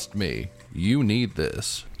 Trust me, you need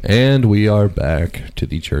this. And we are back to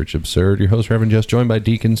the Church Absurd. Your host, Reverend Jess, joined by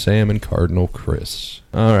Deacon Sam and Cardinal Chris.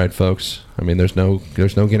 All right, folks. I mean, there's no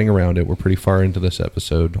getting around it. We're pretty far into this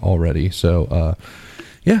episode already. So,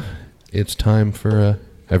 yeah, it's time for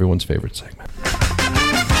everyone's favorite segment.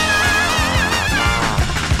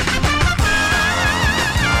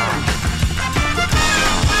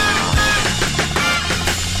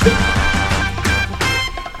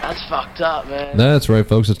 Fucked up, man. That's right,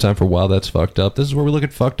 folks. It's time for Wow, That's Fucked Up. This is where we look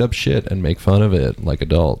at fucked up shit and make fun of it like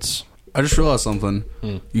adults. I just realized something.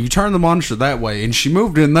 You turn the monitor that way, and she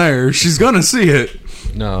moved in there. She's gonna see it.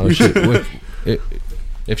 No,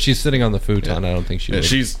 if she's sitting on the futon, I don't think she would.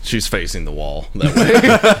 She's facing the wall that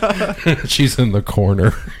way. She's in the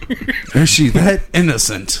corner. Is she that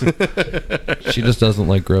innocent? She just doesn't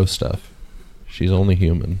like gross stuff. She's only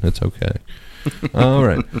human. It's okay. All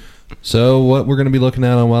right. So what we're going to be looking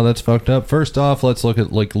at on Wow, That's Fucked Up. First off, let's look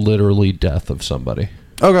at like literally death of somebody.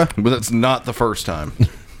 Okay. But that's not the first time.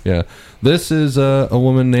 Yeah. This is a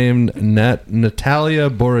woman named Natalia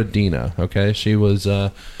Borodina. Okay.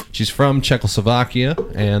 She's from Czechoslovakia,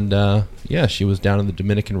 and she was down in the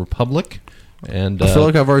Dominican Republic. And I feel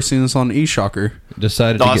like I've already seen this on eShocker. I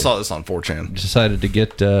saw this on 4chan. Decided to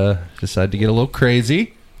get a little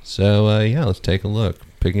crazy. So let's take a look.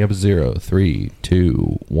 Picking up a 0, 3,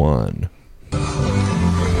 2, 1.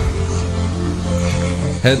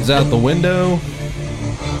 Heads out the window.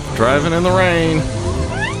 Driving in the rain.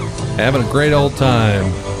 Having a great old time.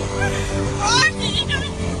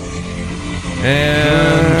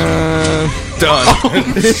 And done.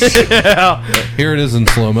 Yeah. Here it is in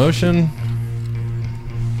slow motion.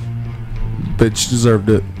 Bitch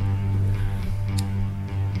deserved it.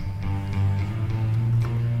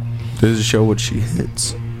 Does it show what she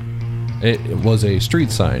hits? It was a street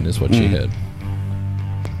sign is what she hit.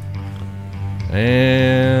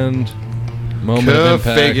 And moment of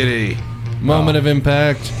impact. Moment of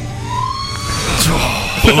impact.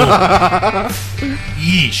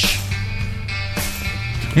 Yeesh.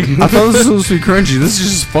 I thought this was supposed to be cringy. This is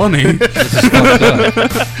just funny. This is fucked up.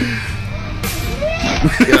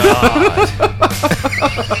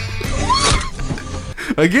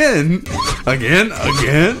 Again. How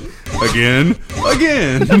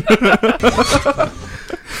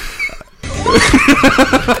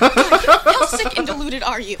sick and deluded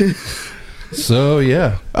are you? So,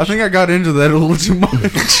 yeah. I think I got into that a little too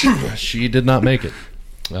much. She did not make it.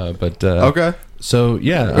 Okay. So,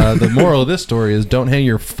 the moral of this story is don't hang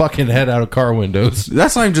your fucking head out of car windows.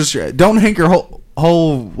 That's not even just... Don't hang your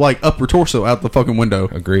whole upper torso out the fucking window.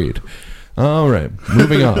 Agreed. All right,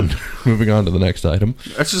 moving on. Moving on to the next item.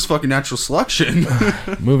 That's just fucking natural selection.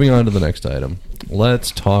 Moving on to the next item.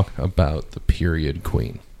 Let's talk about the period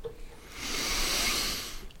queen.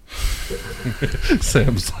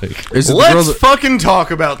 Sam's like, let's fucking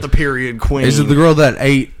talk about the period queen. Is it the girl that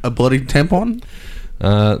ate a bloody tampon?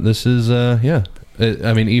 This is,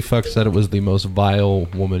 E-Fuck said it was the most vile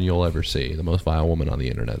woman you'll ever see. The most vile woman on the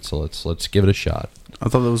internet. So let's give it a shot. I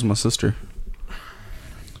thought that was my sister.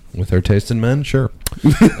 With her taste in men, sure.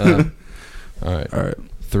 All right.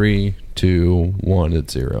 3, 2, 1,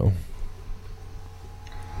 it's 0.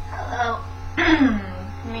 Hello.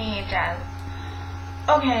 Me, Jess.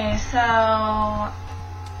 Okay, so...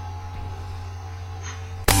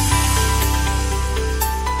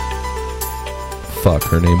 Fuck,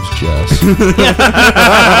 her name's Jess. A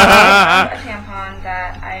tampon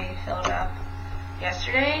that I filled up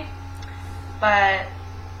yesterday, but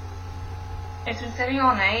it's been sitting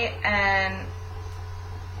all night and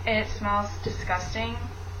it smells disgusting.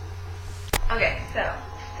 Okay, so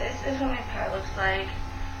this is what my pad looks like,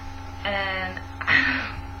 and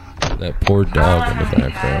that poor dog in the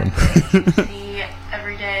background. See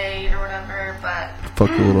every day or whatever, but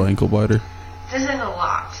fuck the little ankle biter. This is a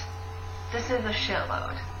lot. This is a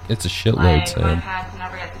shitload. It's a shitload, Sam. My pads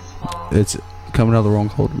never get this full. It's coming out of the wrong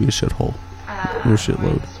hole to be a shithole. Or a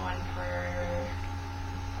shitload. This one for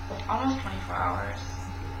almost 24 hours.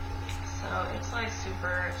 So it's like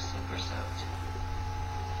super, super soaked.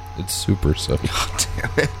 It's super soaked. God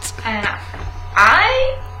damn it. And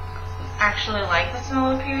I actually like the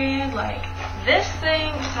smell of period. Like, this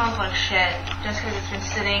thing smells like shit just because it's been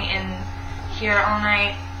sitting in here all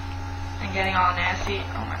night and getting all nasty.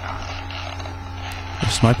 Oh my god.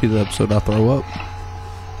 This might be the episode I throw up.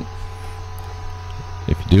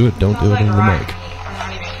 If you do it, don't do it in the mic. I'm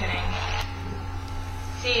not even kidding.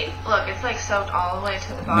 See, look, it's like soaked all the way to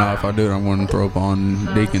the bottom. No, if I do it, I'm going to throw up on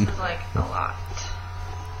so Deacon. This is like a lot.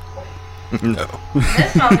 No.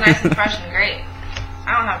 This smells nice and fresh and great.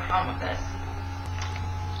 I don't have a problem with this.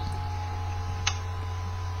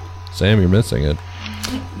 Sam, you're missing it.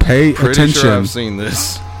 Pay Pretty attention. sure I've seen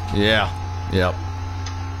this. Yeah. Yep.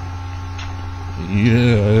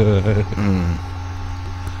 Yeah.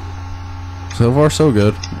 So far, so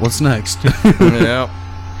good. What's next? Yep.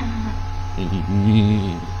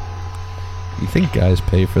 You think guys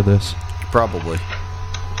pay for this? Probably.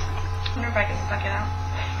 I wonder if I can suck it out.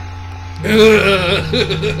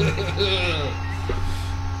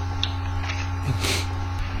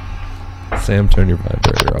 Sam, turn your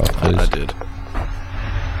vibrator off, please. I did.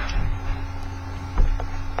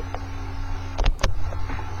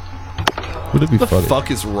 Would it be What the funny?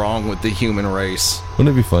 fuck is wrong with the human race? Wouldn't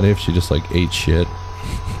it be funny if she just like ate shit?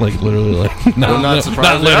 Like literally, like no, I'm not no, surprised.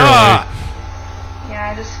 not literally. Ah!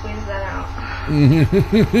 Yeah, I just squeezed that out.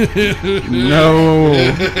 No.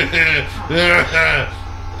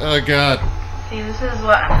 Oh God. See, this is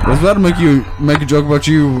what I was about to make a joke about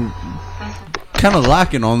you kind of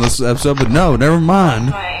lacking on this episode, but no, never mind.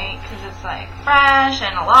 because it's like fresh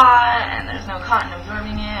and a lot, and there's no cotton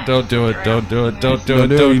absorbing it. Don't do it. Don't do it. Don't do it. Don't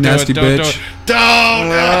do it, Don't you do it. nasty Don't do bitch. it. Don't.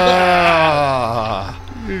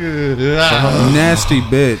 Nasty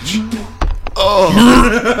bitch.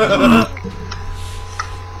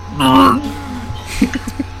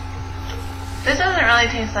 This doesn't really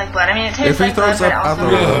taste like blood. I mean, it tastes If he like blood, throws but up, I also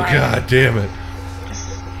throw up. Oh like God damn it.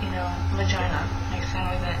 just, vagina mixing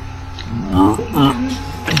with it.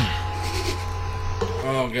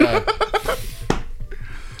 Oh God.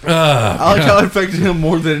 I like how it affected him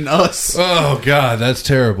more than us. Oh God, that's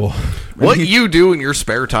terrible. What you do in your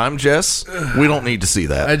spare time, Jess? We don't need to see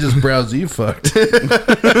that. I just browse e-fucked.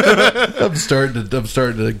 I'm starting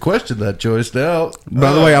to question that choice now.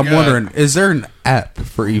 By the way, I'm God. wondering, is there an app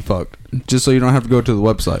for eFuck? Just so you don't have to go to the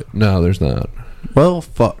website. No, there's not. Well,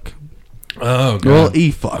 fuck. Oh God. Well,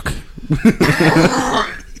 eFuck.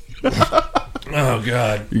 Oh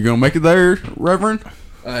God. You gonna make it there, Reverend?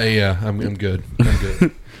 Yeah, I'm good. I'm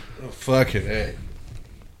good. Oh, fucking hey.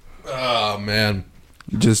 Oh man.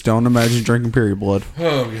 Just don't imagine drinking period blood.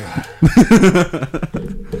 Oh God.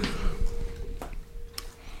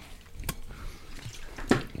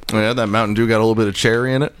 Yeah, that Mountain Dew got a little bit of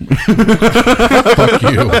cherry in it. Fuck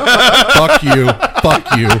you. Fuck you.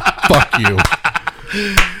 Fuck you. Fuck you.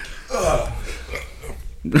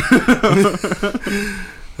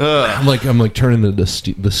 I'm like turning into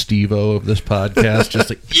the Steve-O of this podcast, just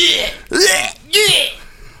like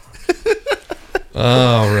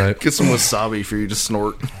all right. Get some wasabi for you to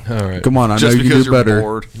snort. All right. Come on, I Just know you can because do you're better.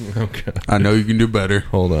 bored. Okay. I know you can do better.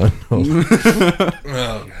 Hold on. Oh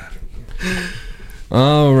God.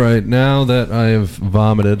 All right. Now that I have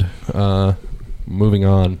vomited, moving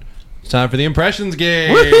on. It's time for the impressions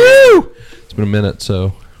game. Woohoo! It's been a minute,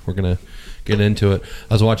 so we're gonna get into it.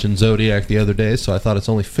 I was watching Zodiac the other day, so I thought it's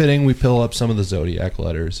only fitting we pull up some of the Zodiac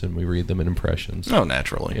letters and we read them in impressions. Oh,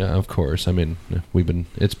 naturally. Yeah, of course. I mean,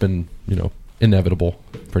 it's been inevitable,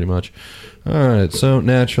 pretty much. All right, so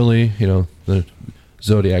naturally, the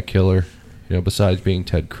Zodiac killer, besides being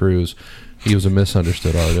Ted Cruz, he was a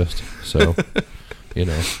misunderstood artist. So,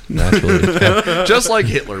 naturally, Just like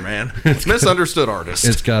Hitler, man. It's misunderstood artist.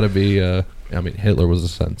 it's got to be. Hitler was a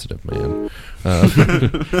sensitive man,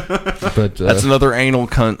 but That's another anal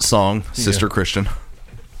cunt song, Sister Yeah. Christian.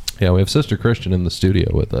 yeah, we have Sister Christian in the studio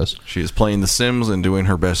with us. She is playing The Sims and doing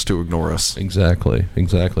her best to ignore us. Exactly.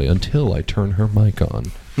 Until I turn her mic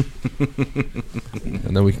on.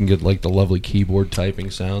 And then we can get like the lovely keyboard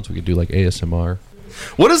typing sounds. We could do like ASMR.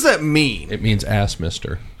 What does that mean? It means ass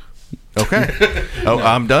mister. Okay.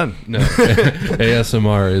 I'm done. No.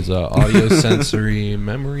 ASMR is audio sensory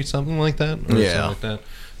memory, something like that. Or Yeah. something like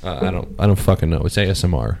that. I don't fucking know. It's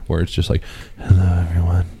ASMR, where it's just like, hello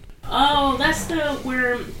everyone. Oh, that's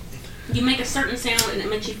where you make a certain sound and it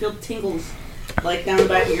makes you feel tingles, like down the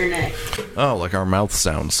back of your neck. Oh, like our mouth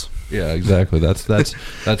sounds. Yeah, exactly. That's like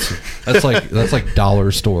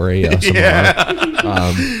dollar store ASMR.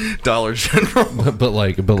 Yeah. Dollar General. But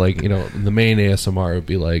like the main ASMR would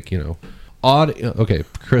be like audio. Okay,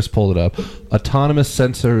 Chris pulled it up. Autonomous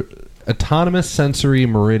sensory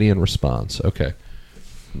meridian response. Okay.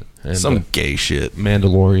 And, Some gay shit.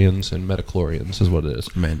 Mandalorians and metachlorians is what it is.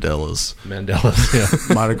 Mandelas. Yeah.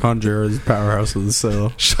 Mitochondria is the powerhouse of the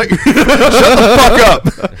cell. Shut the fuck up.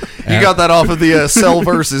 You got that off of the Cell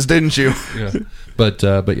Versus, didn't you? Yeah. But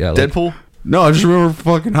yeah. Deadpool? No, I just remember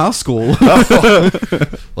fucking high school.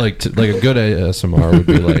 Like a good ASMR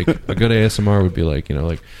would be like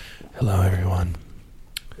hello everyone.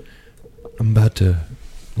 I'm about to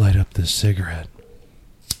light up this cigarette.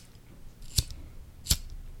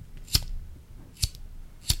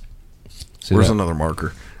 See Where's that? another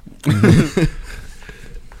marker? I'm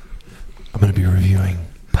going to be reviewing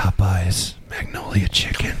Popeye's Magnolia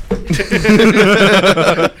Chicken. God,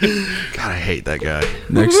 I hate that guy.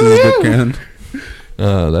 Next is Dick Cannon.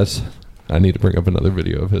 That's. I need to bring up another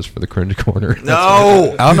video of his for the Cringe Corner.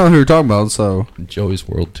 No! I don't know who you're talking about, so. Joey's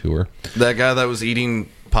World Tour. That guy that was eating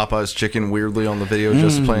Popeye's chicken weirdly on the video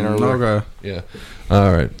just playing earlier. Okay. Yeah.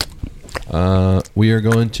 All right. We are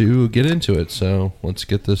going to get into it, so let's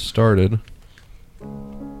get this started.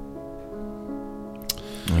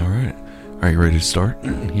 All right. Are you ready to start?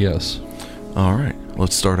 Yes. All right.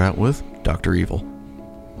 Let's start out with Dr. Evil.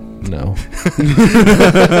 No. All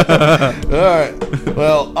right.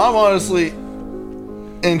 Well, I'm honestly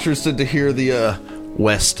interested to hear the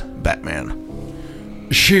West Batman.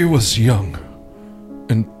 She was young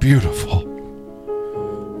and beautiful,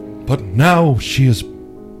 but now she is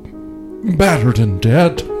battered and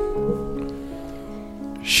dead.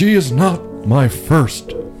 She is not my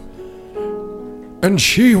first, and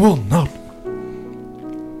she will not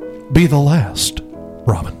be the last,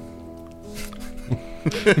 Robin.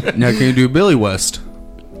 Now, can you do Billy West?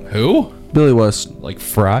 Who? Billy West. Like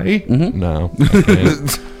Fry? Mm-hmm. No.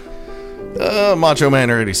 Macho Man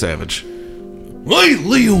or Eddie Savage? I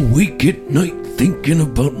lay awake at night thinking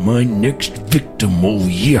about my next victim, oh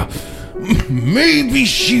yeah. Maybe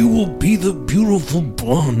she will be the beautiful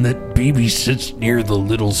blonde that babysits near the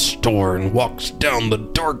little store and walks down the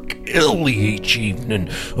dark alley each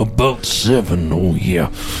evening about 7, oh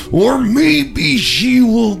yeah. Or maybe she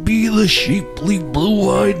will be the shapely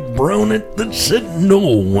blue-eyed brunette that said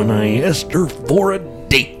no when I asked her for a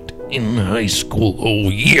date in high school,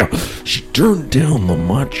 oh yeah. She turned down the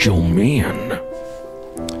Macho Man.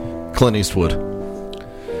 Clint Eastwood.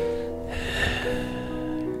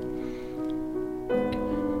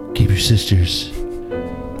 Keep your sisters,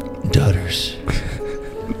 daughters,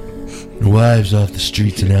 and wives off the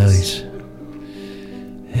streets and alleys.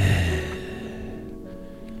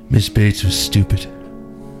 Miss Bates was stupid.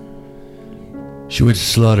 She went to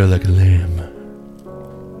slaughter like a lamb.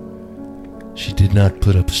 She did not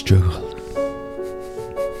put up a struggle.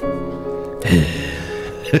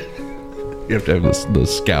 You have to have the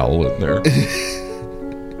scowl in there.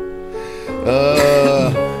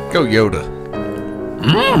 Go Yoda.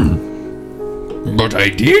 But I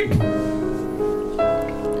did.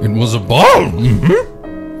 It was a ball.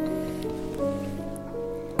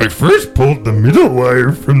 I first pulled the middle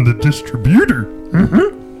wire from the distributor.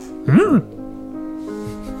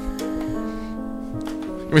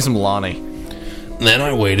 Give me some Lonnie. Then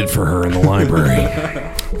I waited for her in the library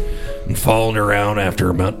and followed her out after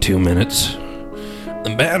about 2 minutes.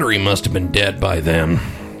 The battery must have been dead by then.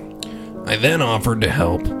 I then offered to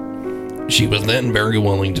help. She was then very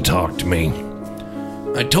willing to talk to me.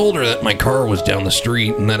 I told her that my car was down the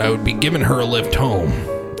street and that I would be giving her a lift home.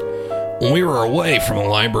 When we were away from the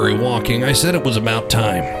library walking, I said it was about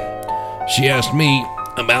time. She asked me,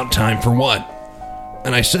 about time for what?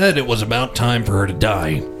 And I said it was about time for her to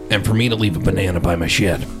die and for me to leave a banana by my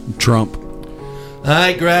shed. Trump.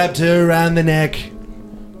 I grabbed her around the neck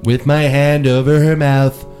with my hand over her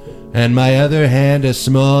mouth and my other hand a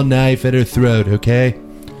small knife at her throat, okay?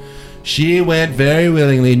 She went very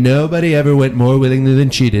willingly. Nobody ever went more willingly than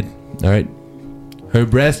she did. All right. Her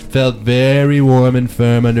breast felt very warm and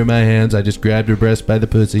firm under my hands. I just grabbed her breast by the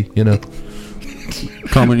pussy, you know.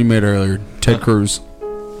 Comment you made earlier. Ted Cruz.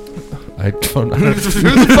 I don't know.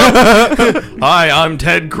 Hi, I'm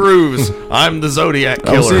Ted Cruz. I'm the Zodiac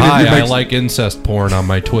Killer. Hi, I like incest porn on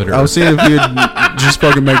my Twitter. I was seeing if you'd just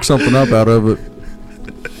fucking make something up out of it.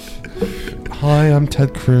 Hi, I'm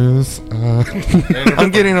Ted Cruz.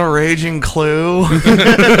 I'm getting a raging clue. He's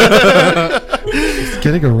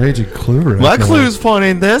getting a raging clue right My now. clue's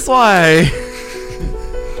pointing this way.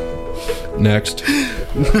 Next.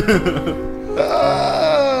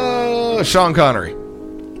 Sean Connery.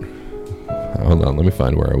 Hold on, let me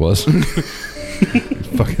find where I was.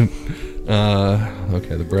 Fucking.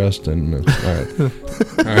 Okay, the breast and. All right.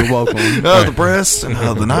 You're welcome. The breast and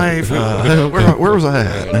the knife. Where was I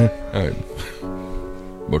at? All right.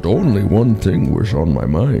 But only one thing was on my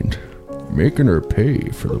mind. Making her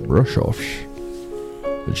pay for the brush-offs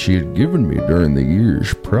that she had given me during the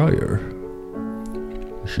years prior.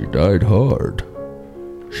 She died hard.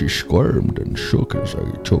 She squirmed and shook as I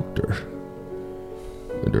choked her.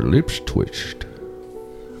 And her lips twitched.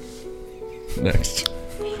 Next.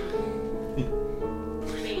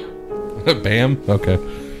 Bam? Okay.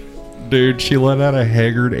 Dude, she let out a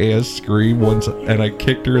haggard-ass scream once, and I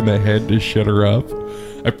kicked her in the head to shut her up.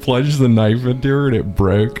 I plunged the knife into her, and it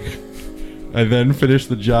broke. I then finished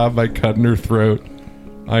the job by cutting her throat.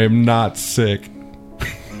 I am not sick.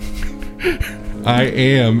 I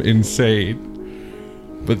am insane.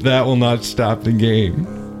 But that will not stop the game.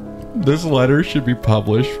 This letter should be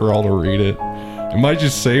published for all to read it. It might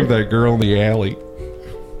just save that girl in the alley.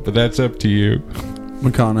 But that's up to you.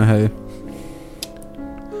 McConaughey.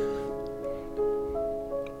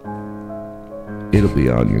 It'll be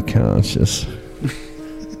on your conscience.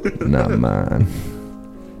 Not mine.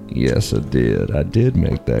 Yes, I did. I did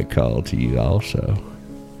make that call to you also.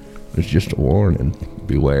 It's just a warning.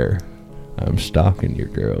 Beware. I'm stalking your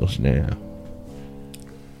girls now.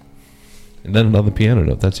 And then another piano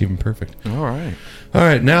note. That's even perfect. All right. All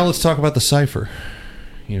right, now let's talk about the cipher.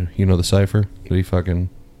 You know the cipher that he fucking,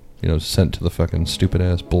 sent to the fucking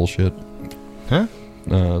stupid-ass bullshit? Huh?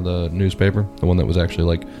 The newspaper. The one that was actually,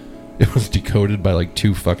 like, it was decoded by, like,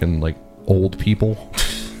 two fucking, like, old people.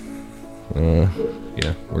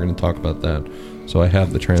 Yeah, we're going to talk about that. So I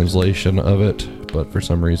have the translation of it, but for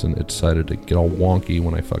some reason it decided to get all wonky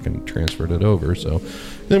when I fucking transferred it over. So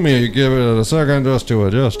give it a second just to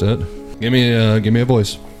adjust it. Give me a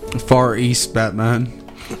voice. Far East Batman.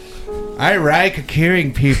 I like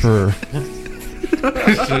killing people.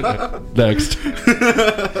 Next.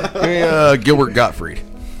 Give me Gilbert Gottfried.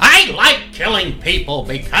 I like killing people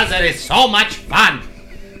because it is so much fun.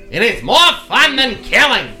 It is more fun than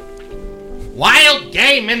killing. Wild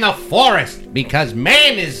game in the forest because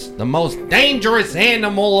man is the most dangerous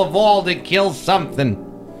animal of all to kill something.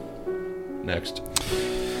 Next.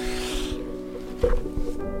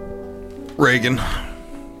 Reagan.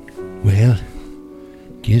 Well,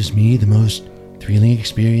 gives me the most thrilling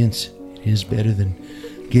experience. It is better than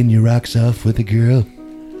getting your rocks off with a girl.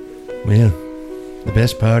 Well, the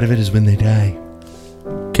best part of it is when they die.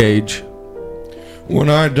 Cage. When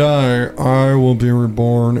I die, I will be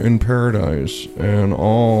reborn in paradise, and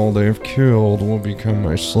all they've killed will become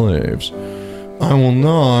my slaves. I will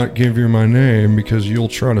not give you my name because you'll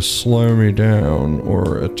try to slow me down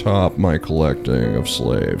or atop my collecting of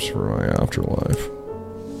slaves for my afterlife.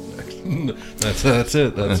 That's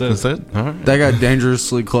it. That's it. All right. That got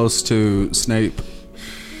dangerously close to Snape.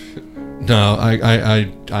 No,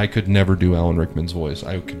 I could never do Alan Rickman's voice.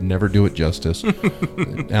 I could never do it justice.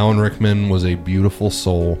 Alan Rickman was a beautiful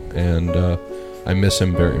soul, and I miss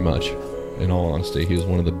him very much. In all honesty, he was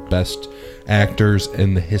one of the best actors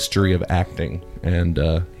in the history of acting, and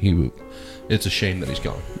it's a shame that he's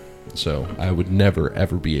gone. So I would never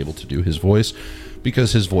ever be able to do his voice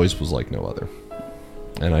because his voice was like no other.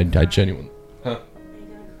 And I genuinely. Huh?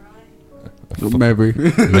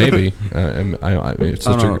 Maybe.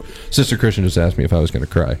 Sister Christian just asked me if I was going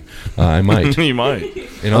to cry. I might. You might.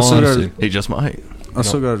 In all honesty, he just might. I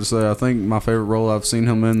still got to say, I think my favorite role I've seen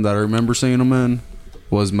him in that I remember seeing him in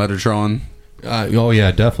was Metatron. Oh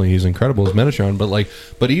yeah, definitely. He's incredible as Metatron.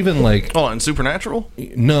 But even like, in Supernatural?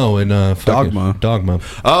 No, in Dogma.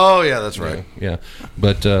 Oh yeah, that's right. Yeah.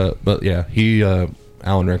 But yeah, he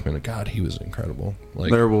Alan Rickman. God, he was incredible.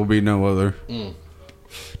 Like, there will be no other.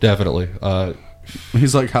 Definitely.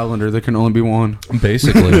 He's like Highlander. There can only be one.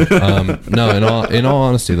 Basically. No. In all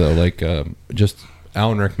honesty, though, like just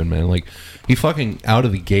Alan Rickman, man. Like he fucking out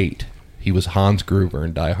of the gate, he was Hans Gruber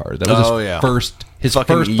in Die Hard. That was his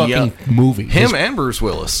first fucking movie. And Bruce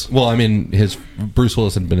Willis. Well, I mean, Bruce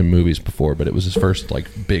Willis had been in movies before, but it was his first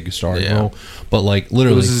like big starring role. But like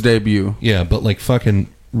literally, it was his debut. Yeah, but like fucking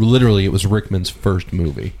literally, it was Rickman's first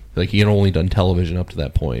movie. Like he had only done television up to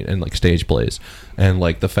that point and like stage plays, and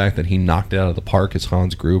like the fact that he knocked it out of the park as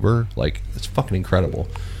Hans Gruber, like it's fucking incredible.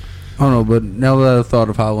 I don't know, but now that I've thought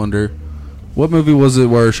of Highlander, what movie was it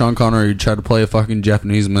where Sean Connery tried to play a fucking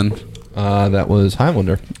Japanese man? That was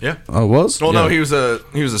Highlander. Yeah. Oh, it was? Well, no, he was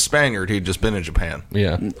a Spaniard. He'd just been in Japan.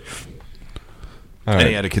 Yeah. All right. And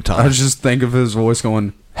he had a katana. I just think of his voice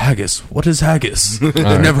going, "Haggis, what is haggis?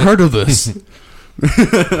 I've never heard of this."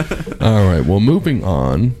 All right, well, moving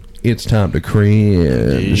on. It's time to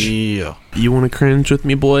cringe. Yeah. You want to cringe with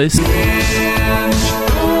me, boys?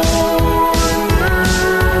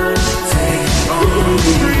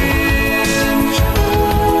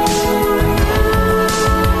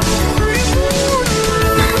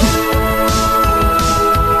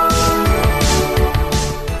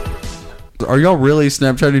 Are y'all really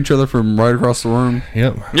Snapchatting each other from right across the room?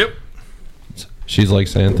 Yep. She's like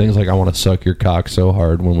saying things like, "I want to suck your cock so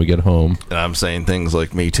hard when we get home." And I'm saying things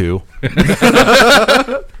like, "Me too." Put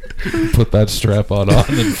that strap on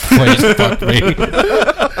and please fuck me.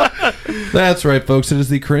 That's right, folks. It is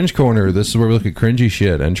the Cringe Corner. This is where we look at cringy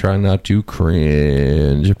shit and try not to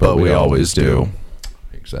cringe, but we always do.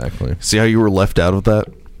 Exactly. See how you were left out of that,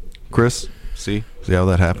 Chris? See how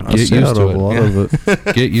that happened? Get used to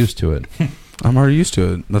it. Get used to it. I'm already used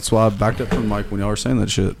to it. That's why I backed up from Mike when y'all were saying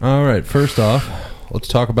that shit. All right, first off, let's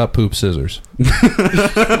talk about poop scissors.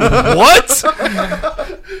 What?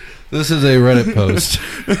 This is a Reddit post.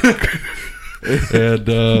 And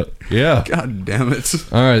yeah, God damn it!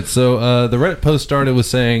 All right, so the Reddit post started with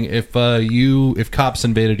saying if cops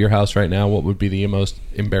invaded your house right now, what would be the most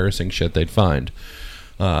embarrassing shit they'd find?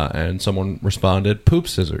 And someone responded, poop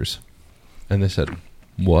scissors, and they said,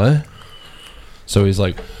 what? So he's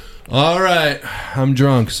like, all right, I'm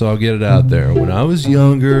drunk, so I'll get it out there. When I was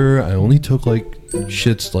younger, I only took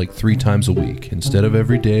shits 3 times a week instead of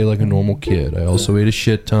every day like a normal kid. I also ate a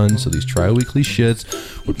shit ton, so these tri-weekly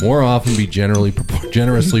shits would more often be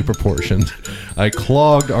generously proportioned. I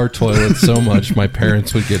clogged our toilet so much my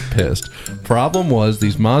parents would get pissed. Problem was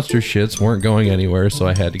these monster shits weren't going anywhere, so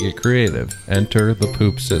I had to get creative. Enter the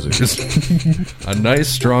poop scissors. A nice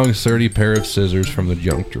strong sturdy pair of scissors from the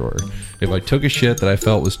junk drawer. If I took a shit that I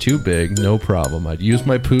felt was too big, no problem. I'd use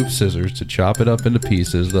my poop scissors to chop it up into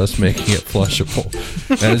pieces, thus making it flushable.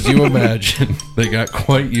 As you imagine, they got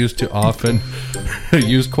quite used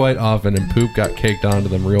quite often, and poop got caked onto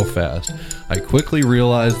them real fast. I quickly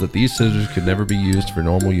realized that these scissors could never be used for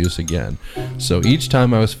normal use again. So each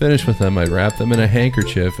time I was finished with them, I'd wrap them in a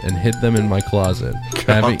handkerchief and hid them in my closet.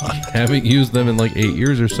 Haven't used them in 8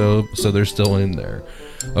 years or so they're still in there.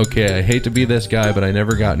 Okay, I hate to be this guy, but I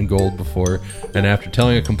never gotten gold before, and after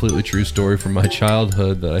telling a completely true story from my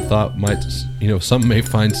childhood that I thought some may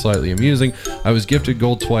find slightly amusing, I was gifted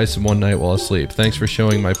gold twice in one night while asleep. Thanks for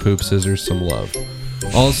showing my poop scissors some love.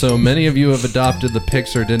 Also, many of you have adopted the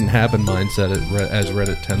Pixar didn't happen mindset as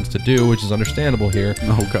Reddit tends to do, which is understandable here.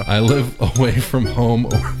 Oh, God. I live away from home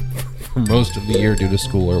for most of the year due to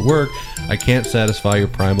school or work. I can't satisfy your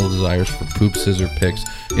primal desires for poop scissor pics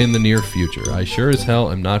in the near future. I sure as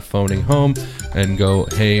hell am not phoning home and go,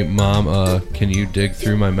 hey mom, can you dig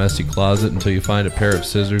through my messy closet until you find a pair of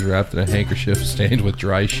scissors wrapped in a handkerchief stained with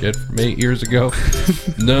dry shit from 8 years ago?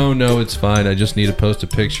 No, it's fine. I just need to post a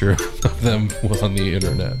picture of them on the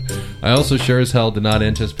internet. I also sure as hell did not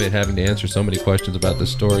anticipate having to answer so many questions about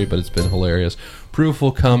this story, but it's been hilarious. Proof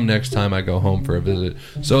will come next time I go home for a visit.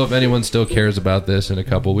 So if anyone still cares about this in a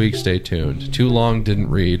couple weeks, stay tuned. Too long, didn't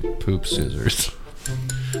read. Poop scissors.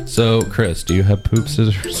 So, Chris, do you have poop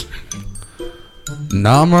scissors?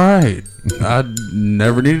 No, I'm alright. I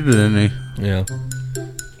never needed any. Yeah.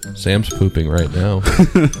 Sam's pooping right now.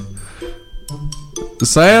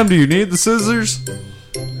 Sam, do you need the scissors?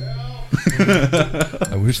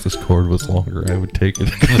 I wish this cord was longer. I would take it.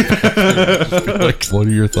 Just be like, what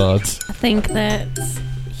are your thoughts? I think that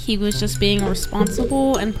he was just being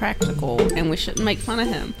responsible and practical, and we shouldn't make fun of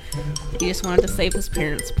him. He just wanted to save his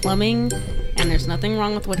parents' plumbing, and there's nothing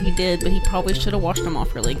wrong with what he did, but he probably should have washed them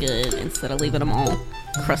off really good instead of leaving them all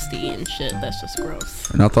crusty and shit. That's just gross.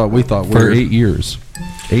 And we thought for 8 years.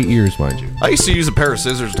 8 years, mind you. I used to use a pair of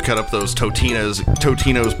scissors to cut up those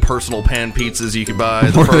Totino's personal pan pizzas you could buy.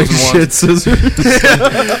 The Were they frozen shit ones. scissors?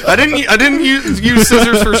 I didn't use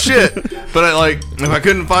scissors for shit, but if I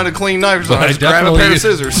couldn't find a clean knife, I just grab a pair of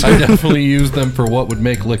scissors. I definitely used them for what would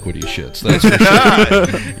make liquidy shits. That's for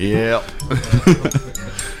sure. Yep.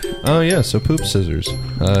 Oh yeah, so poop scissors.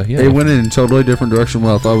 Yeah. They went in a totally different direction from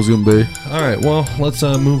what I thought it was going to be. All right, well, let's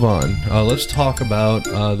move on. Let's talk about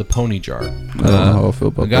the pony jar. I don't know how I feel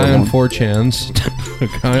about a guy that on one. 4chan's.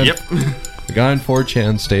 A guy on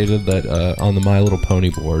 4chan stated that on the My Little Pony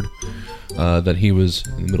board that he was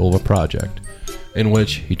in the middle of a project in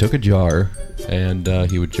which he took a jar and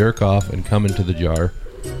he would jerk off and come into the jar,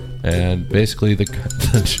 and basically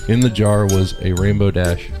in the jar was a Rainbow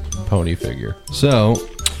Dash pony figure. So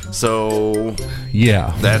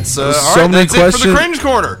yeah, that's so all right. many That's questions. it for the cringe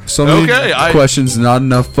corner. So many questions, not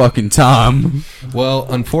enough fucking time. Well,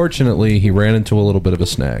 unfortunately, he ran into a little bit of a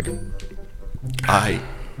snag.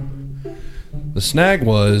 The snag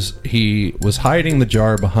was he was hiding the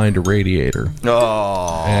jar behind a radiator.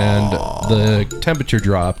 Oh. And the temperature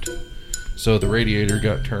dropped, so the radiator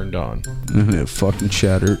got turned on. And it fucking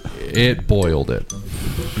shattered. It boiled it.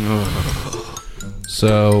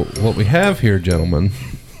 So what we have here, gentlemen,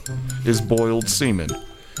 is boiled semen.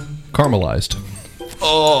 Caramelized.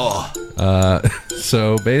 Oh.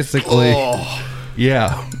 So basically,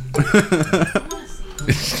 yeah.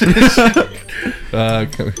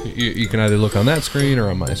 You can either look on that screen or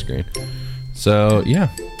on my screen. So yeah,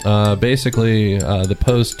 basically the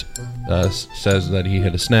post says that he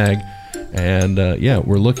hit a snag, and yeah,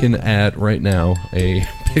 we're looking at right now a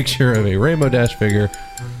picture of a Rainbow Dash figure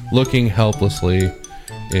looking helplessly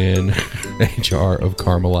in a jar of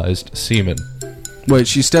caramelized semen. Wait,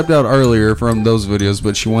 she stepped out earlier from those videos,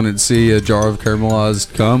 but she wanted to see a jar of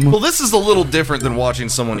caramelized cum? Well, this is a little different than watching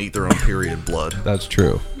someone eat their own period blood. That's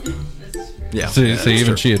true. Yeah. See, Yeah, even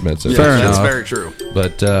true. she admits it. Yeah, Fair that's enough. very true.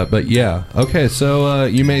 But yeah. Okay, so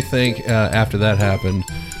you may think after that happened,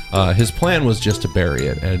 his plan was just to bury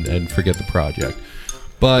it and forget the project.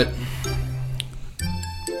 But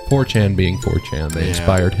 4chan being 4chan, they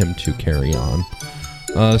inspired him to carry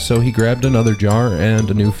on. So he grabbed another jar and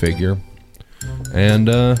a new figure. And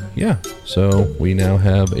yeah, so we now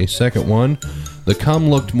have a second one. The cum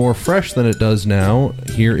looked more fresh than it does now.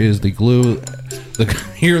 Here is the glue.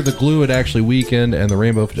 Here the glue had actually weakened and the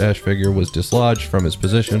Rainbow Dash figure was dislodged from its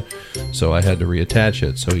position, so I had to reattach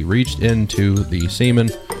it. So he reached into the semen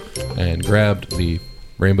and grabbed the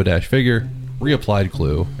Rainbow Dash figure, reapplied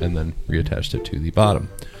glue, and then reattached it to the bottom.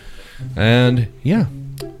 And yeah,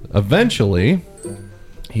 eventually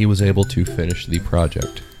he was able to finish the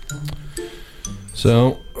project.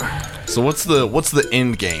 So what's the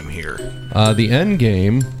end game here? The end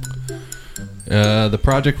game, the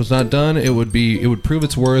project was not done. It would prove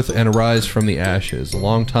its worth and arise from the ashes. A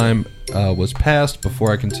long time was passed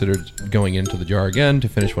before I considered going into the jar again to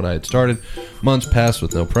finish what I had started. Months passed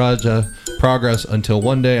with no progress until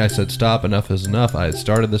one day I said, "Stop! Enough is enough. I had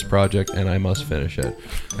started this project and I must finish it."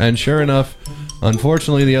 And sure enough,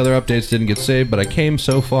 unfortunately, the other updates didn't get saved, but I came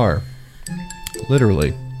so far,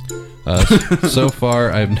 literally. So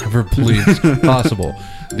far, I've never believed possible.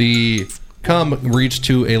 The cum reached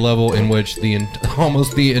to a level in which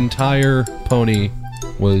almost the entire pony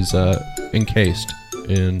was encased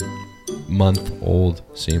in month-old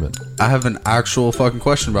semen. I have an actual fucking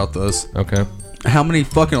question about this. Okay. How many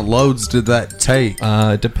fucking loads did that take?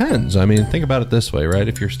 It depends. I mean, think about it this way, right?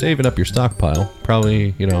 If you're staving up your stockpile,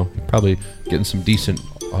 probably getting some decent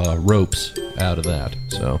ropes out of that.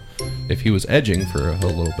 So, if he was edging for a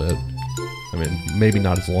little bit, I mean, maybe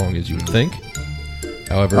not as long as you would think.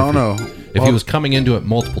 However, I don't know. If he was coming into it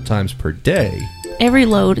multiple times per day, Every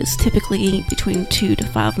load is typically between 2 to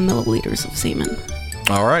 5 milliliters of semen.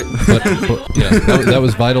 All right. but yeah, that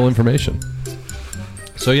was vital information.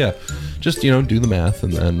 So yeah, just do the math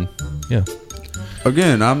and then yeah.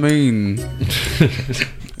 Again, I mean,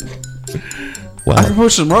 Well, I can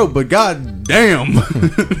push some rope, but god damn,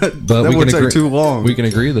 that would take too long. We can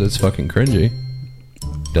agree that it's fucking cringy.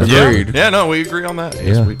 Agreed. Yeah, no, we agree on that.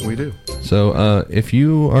 Yes, Yeah. we do. So, if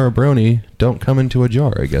you are a brony, don't come into a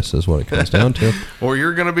jar, I guess is what it comes down to. Or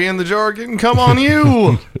you're going to be in the jar getting come on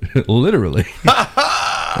you. Literally.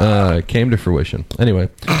 Came to fruition. Anyway.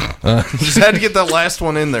 Just had to get that last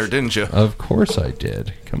one in there, didn't you? Of course I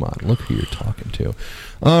did. Come on, look who you're talking to.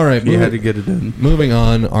 All right. You had to get it in. Moving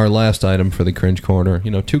on, our last item for the cringe corner.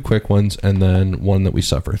 2 quick ones and then one that we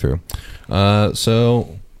suffer through.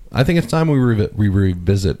 So, I think it's time we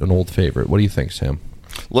revisit an old favorite. What do you think, Sam?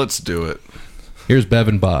 Let's do it. Here's Bev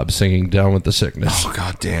and Bob singing Down with the Sickness. Oh,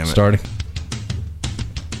 god damn it. Starting.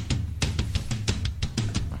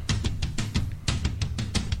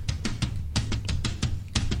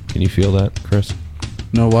 Can you feel that, Chris?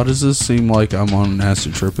 No, why does this seem like I'm on an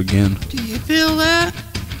acid trip again? Do you feel that?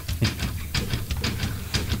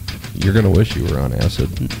 You're going to wish you were on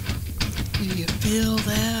acid. Do you feel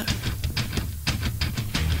that?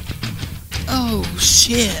 Oh,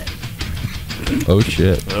 shit. Oh,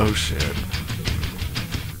 shit. Oh, shit.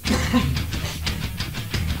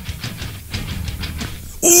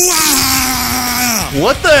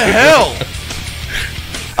 What the hell?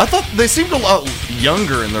 I thought they seemed a lot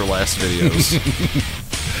younger in their last videos.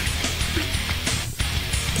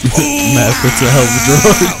 Matt puts a hell of a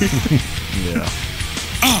droid. Yeah.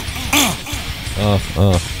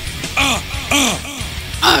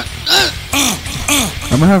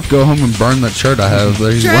 I'm gonna have to go home and burn that shirt I have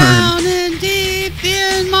that he's wearing. Drowning deep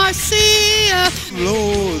in my sea of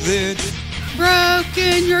loathing,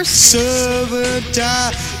 broken your Can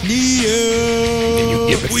you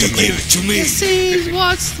give it to me? It seems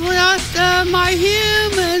what's left of my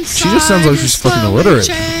human side. She just sounds like she's fucking illiterate.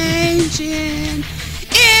 Changing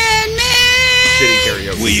in me. Shitty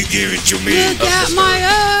karaoke. Will you give it to me? Look at my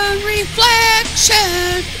own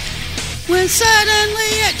reflection when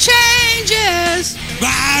suddenly it changes.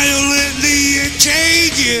 Violently it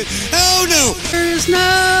changes. Oh no! There's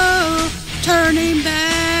no turning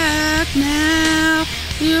back now.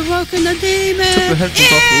 You've woken the demon. Took the headphones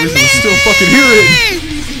off the reason I still fucking hear it.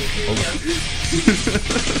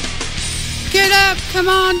 Get up, come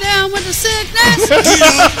on down with the sickness. Get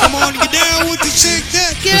up, come on, get down with the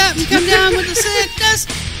sickness. Get up and come down with the sickness.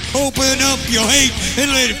 Open up your hate and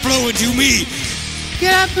let it flow into me.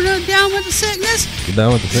 Get up and down with the sickness. Get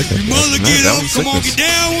down with the sickness. Mother, get up, come on, get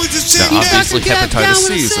down with the sickness. Obviously, Get up, hepatitis down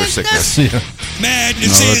C with is their the sickness. Yeah.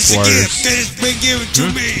 Madness No, is that's the worse. gift that has been given to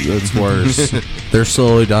me. That's worse. They're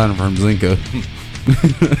slowly dying from Zinka.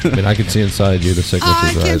 I mean, I can see inside you. The sickness I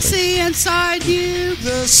is can rising. see inside you.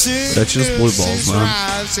 That's just blue balls,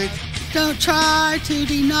 man. Don't try to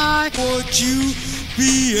deny what you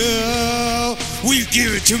feel. Will you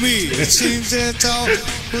give it to me? It seems that's all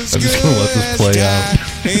was I'm just gonna let this play out.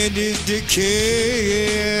 and is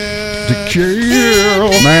decay.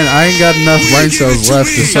 Man, I ain't got enough brain cells left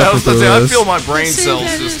to suffer through this. I feel my brain cells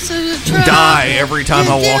just die every time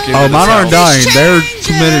I walk into Oh, this mine aren't house. dying. They're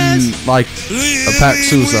committing like a pack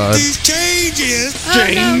suicide. Changes.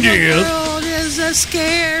 The world is a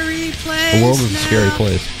scary place. The world is a scary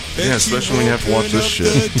place. Yeah, especially when you have to watch this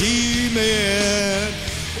shit.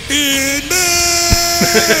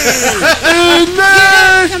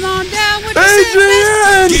 Come on down with the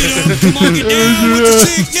sickness. Get up, come on, get down with the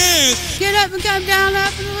sickness. Get up and come down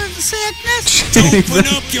up with the sickness. Open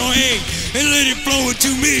up your egg and let it flow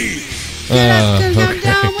into me. Okay.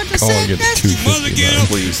 Calling it 259.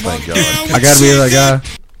 Please, thank God. I gotta be that guy.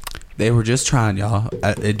 They were just trying, y'all.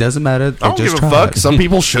 It doesn't matter. They I don't just give a tried. fuck. Some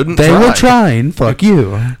people shouldn't They try. were trying. Fuck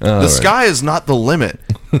you. The sky is not the limit.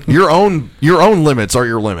 Your own limits are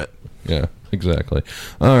your limit. Yeah, exactly.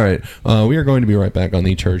 All right. We are going to be right back on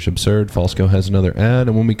the Church Absurd. Falsco has another ad,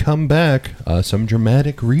 and when we come back, some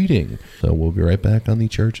dramatic reading. So we'll be right back on the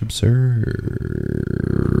Church Absurd.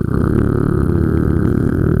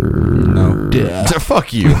 No.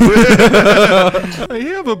 Fuck you. I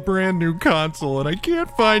have a brand new console, and I can't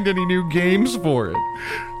find any new games for it.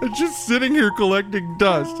 I'm just sitting here collecting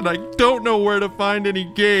dust, and I don't know where to find any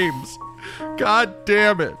games. God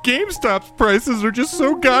damn it. GameStop's prices are just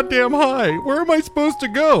so goddamn high. Where am I supposed to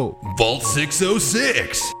go? Vault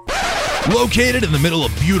 606. Located in the middle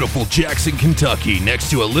of beautiful Jackson, Kentucky,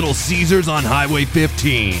 next to a Little Caesars on Highway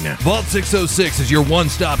 15. Vault 606 is your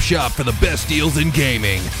one-stop shop for the best deals in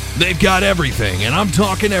gaming. They've got everything, and I'm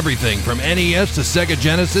talking everything from NES to Sega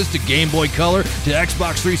Genesis to Game Boy Color to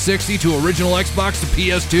Xbox 360 to original Xbox to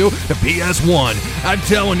PS2 to PS1. I'm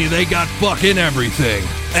telling you, they got fucking everything.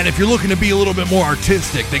 And if you're looking to be a little bit more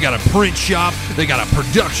artistic, they got a print shop, they got a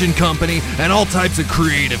production company, and all types of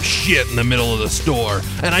creative shit in the middle of the store.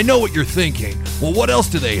 And I know what you're thinking. Well, what else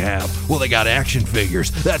do they have? Well, they got action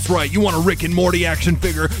figures. That's right, you want a Rick and Morty action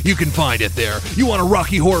figure? You can find it there. You want a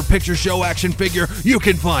Rocky Horror Picture Show action figure? You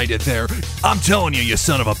can find it there. I'm telling you, you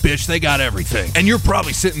son of a bitch, they got everything. And you're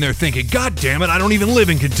probably sitting there thinking, God damn it, I don't even live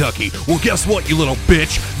in Kentucky. Well, guess what, you little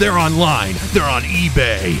bitch? They're online. They're on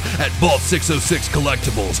eBay at Vault 606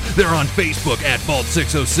 Collectibles. They're on Facebook at Vault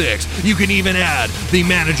 606. You can even add the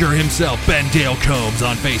manager himself, Ben Dale Combs,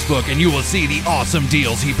 on Facebook, and you will see the awesome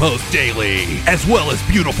deals he posts daily, as well as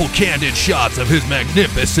beautiful candid shots of his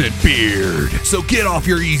magnificent beard. So get off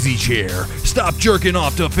your easy chair, stop jerking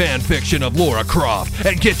off to fan fiction of Laura Croft,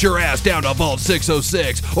 and get your ass down to Vault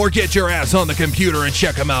 606, or get your ass on the computer and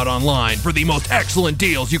check them out online for the most excellent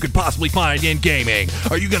deals you could possibly find in gaming.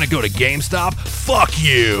 Are you gonna go to GameStop? Fuck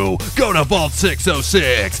you! Go to Vault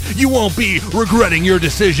 606. You won't be regretting your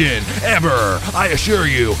decision, ever. I assure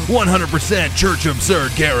you, 100% Church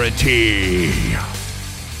Absurd guarantee.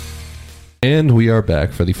 And we are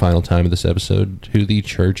back for the final time of this episode to the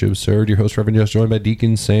Church Absurd. Your host, Reverend Josh, joined by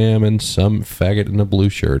Deacon Sam and some faggot in a blue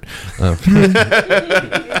shirt.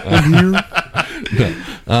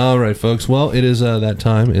 All right, folks. Well, it is that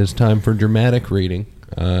time. It is time for dramatic reading,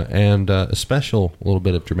 and a special little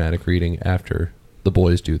bit of dramatic reading after the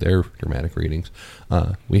boys do their dramatic readings.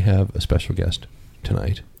 We have a special guest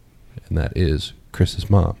tonight, and that is Chris's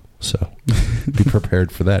mom. So be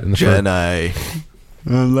prepared for that in the Jenny.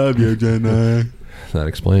 I love you, Jenny. That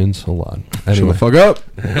explains a lot. Anyway, fuck up.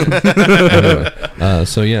 Anyway,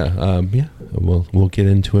 so yeah, we'll get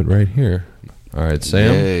into it right here. All right,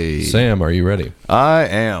 Sam. Yay. Sam, are you ready? I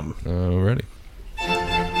am. Ready.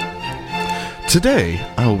 Today,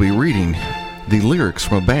 I will be reading the lyrics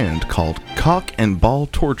from a band called Cock and Ball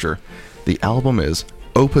Torture. The album is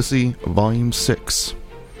Opusy Volume 6.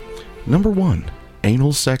 Number 1,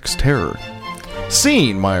 Anal Sex Terror.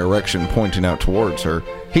 Seeing my erection pointing out towards her,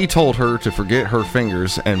 he told her to forget her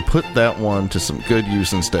fingers and put that one to some good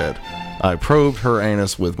use instead. I probed her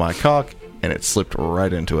anus with my cock, and it slipped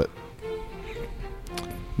right into it.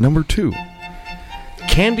 Number 2,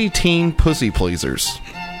 Candy Teen Pussy Pleasers.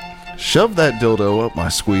 Shove that dildo up my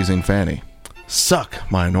squeezing fanny. Suck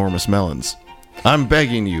my enormous melons. I'm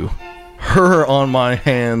begging you. Her on my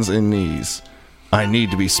hands and knees. I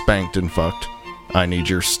need to be spanked and fucked. I need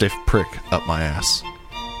your stiff prick up my ass.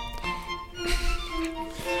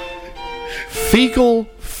 Fecal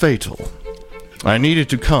fatal. I needed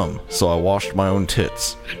to come, so I washed my own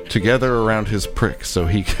tits together around his prick so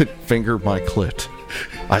he could finger my clit.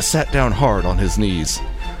 I sat down hard on his knees,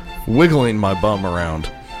 wiggling my bum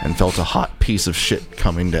around. and felt a hot piece of shit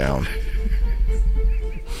coming down.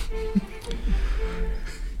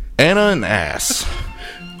 Anna an ass.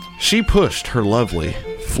 She pushed her lovely,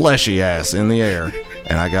 fleshy ass in the air,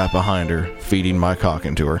 and I got behind her, feeding my cock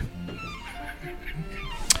into her.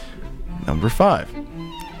 Number 5.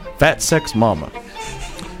 Fat sex mama.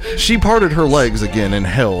 She parted her legs again and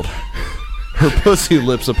held her pussy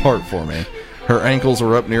lips apart for me. Her ankles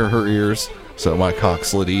were up near her ears, so my cock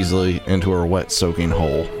slid easily into her wet, soaking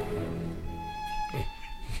hole.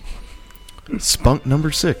 Spunk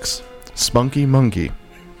number 6. Spunky monkey.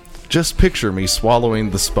 Just picture me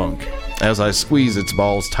swallowing the spunk as I squeeze its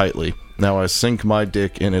balls tightly. Now I sink my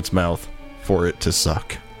dick in its mouth for it to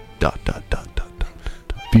suck. ...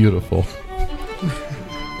 Beautiful.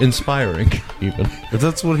 Inspiring, even. If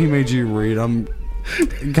that's what he made you read, I'm...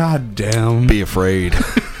 God damn. Be afraid.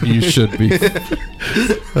 You should be.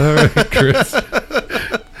 All right, Chris.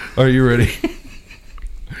 Are you ready?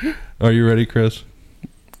 Are you ready, Chris?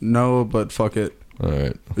 No, but fuck it. All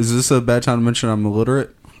right. Is this a bad time to mention I'm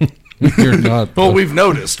illiterate? You're not. Well, we've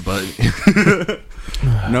noticed, but...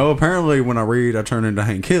 No, apparently when I read, I turn into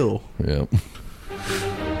Hank Hill. Yep.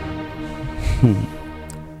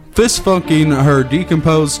 Fist funking her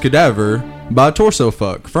decomposed cadaver by Torso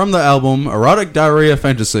Fuck from the album Erotic Diarrhea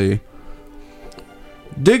Fantasy.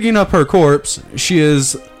 Digging up her corpse, she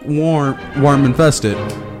is worm infested.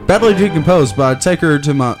 Badly decomposed, but I take her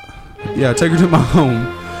to my home.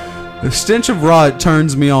 The stench of rot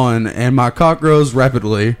turns me on, and my cock grows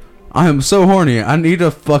rapidly. I am so horny, I need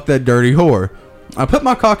to fuck that dirty whore. I put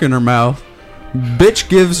my cock in her mouth. Bitch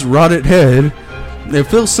gives rotted head. It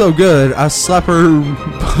feels so good, I slap her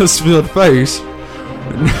pus-filled face.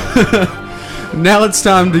 Now it's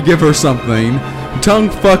time to give her something.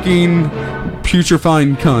 Tongue-fucking,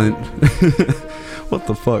 putrefying cunt. What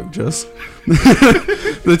the fuck, Jess?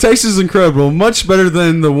 The taste is incredible, much better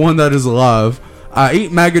than the one that is alive. I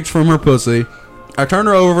eat maggots from her pussy. I turn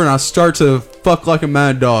her over and I start to fuck like a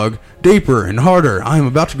mad dog. Deeper and harder. I am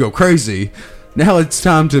about to go crazy. Now it's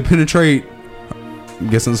time to penetrate. I'm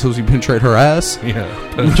guessing it's supposed to penetrate her ass? Yeah.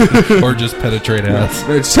 Or just penetrate ass.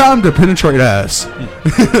 It's time to penetrate ass.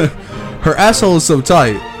 Her asshole is so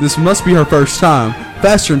tight. This must be her first time.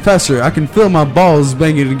 Faster and faster. I can feel my balls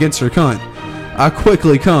banging against her cunt. I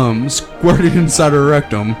quickly come, squirting inside her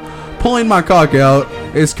rectum. Pulling my cock out,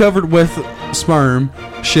 it's covered with sperm,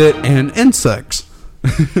 shit, and insects.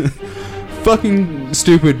 Fucking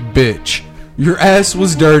stupid bitch. Your ass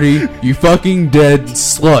was dirty, you fucking dead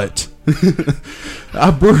slut. I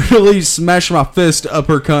brutally smash my fist up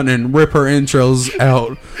her cunt and rip her entrails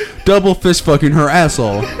out. Double fist fucking her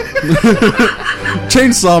asshole.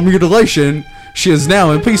 Chainsaw mutilation. She is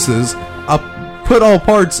now in pieces. I put all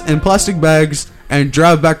parts in plastic bags and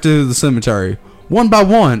drive back to the cemetery. One by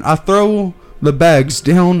one, I throw the bags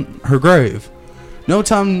down her grave. No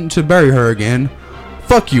time to bury her again.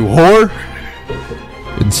 Fuck you, whore.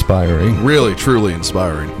 Inspiring. Really, truly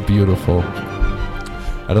inspiring. Beautiful.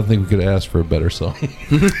 I don't think we could ask for a better song.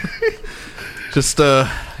 Just,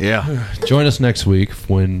 yeah. Join us next week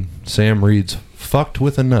when Sam reads Fucked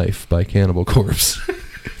with a Knife by Cannibal Corpse.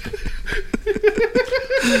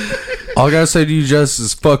 All I gotta say to you, Jess,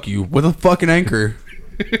 is fuck you with a fucking anchor.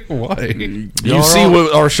 Why? You see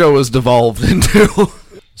what our show has devolved into.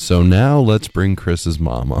 So now let's bring Chris's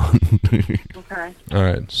mom on. Okay. All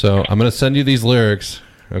right. So I'm gonna send you these lyrics.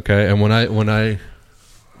 Okay. And when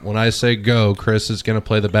I say go, Chris is gonna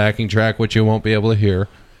play the backing track, which you won't be able to hear.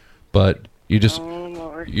 But you're just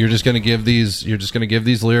gonna give these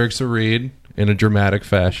lyrics a read in a dramatic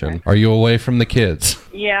fashion. Okay. Are you away from the kids?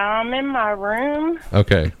 Yeah, I'm in my room.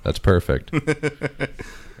 Okay, that's perfect.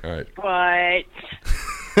 All right. But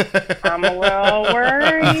I'm a little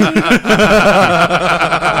worried.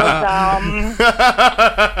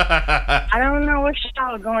 I don't know what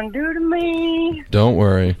y'all are going to do to me. Don't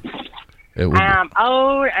worry. I'm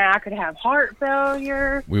old and I could have heart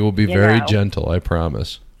failure. We will be very gentle, I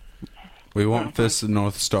promise. We won't fist the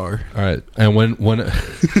North Star. All right, and when I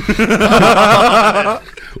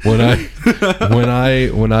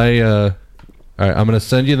all right, I'm gonna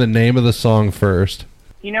send you the name of the song first.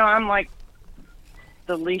 You know, I'm like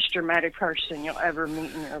the least dramatic person you'll ever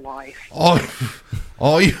meet in your life.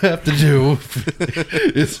 All you have to do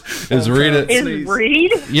is read it. Is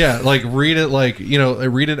read? Yeah, like read it, like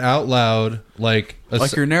read it out loud, like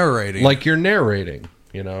you're narrating. Like you're narrating.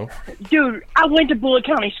 You know, dude, I went to Bullitt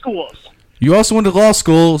County schools. You also went to law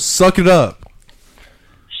school. Suck it up.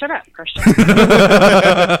 Shut up, Christian. All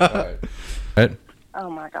right. Oh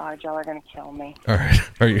my God, y'all are gonna kill me. All right,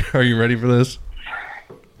 are you ready for this?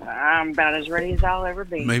 I'm about as ready as I'll ever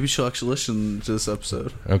be. Maybe she'll actually listen to this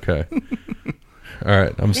episode. Okay. All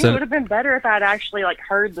right, I'm It would sending. have been better if I'd actually like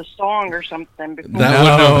heard the song or something. Before. No.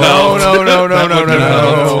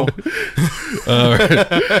 All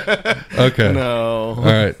right. Okay. No. All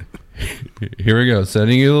right. Here we go.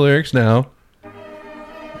 Sending you the lyrics now.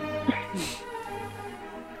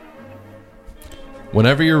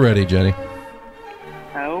 Whenever you're ready, Jenny.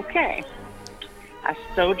 Okay. I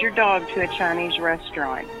sold your dog to a Chinese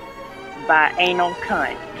restaurant by anal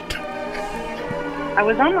cunt. I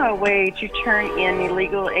was on my way to turn in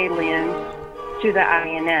illegal aliens to the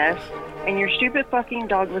INS, and your stupid fucking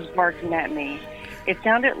dog was barking at me. It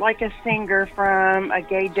sounded like a singer from a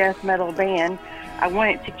gay death metal band. I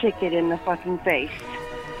wanted to kick it in the fucking face.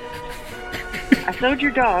 I sold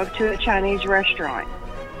your dog to a Chinese restaurant.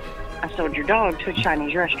 I sold your dog to a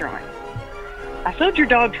Chinese restaurant. I sold your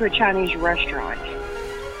dog to a Chinese restaurant.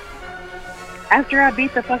 After I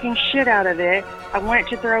beat the fucking shit out of it, I wanted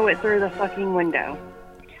to throw it through the fucking window.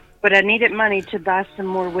 But I needed money to buy some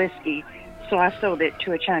more whiskey, so I sold it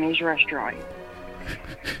to a Chinese restaurant.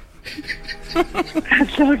 I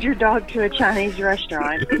sold your dog to a Chinese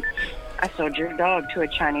restaurant. I sold your dog to a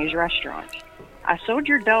Chinese restaurant. I sold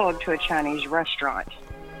your dog to a Chinese restaurant.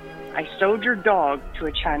 I sold your dog to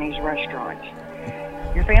a Chinese restaurant.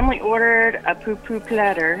 Your family ordered a poo-poo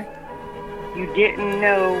platter. You didn't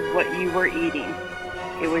know what you were eating.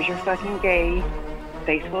 It was your fucking gay,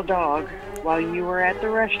 faithful dog. While you were at the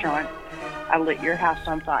restaurant, I lit your house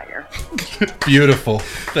on fire. Beautiful.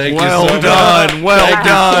 Thank Well you so done. much. Well Thank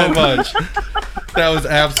done. you so much. That was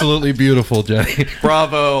absolutely beautiful, Jenny.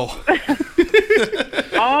 Bravo.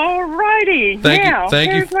 Alrighty. Thank you- Now,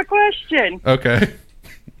 thank you. here's my question. Okay.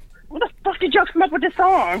 What the fuck did y'all come up with this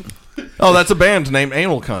song? Oh, that's a band named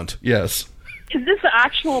Anal Cunt. Yes. Is this an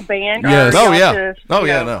actual band? Yes. Or Oh y'all yeah. just, Oh you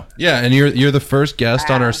yeah. know- No. Yeah, and you're the first guest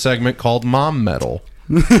on our segment called Mom Metal.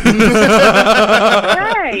 Hey,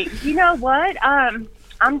 you know what? I'm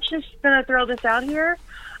just gonna throw this out here.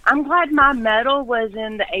 I'm glad my metal was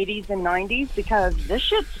in the 80s and 90s because this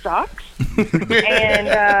shit sucks. And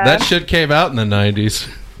That shit came out in the 90s.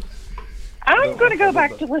 I'm gonna go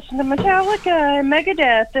back to listen to Metallica and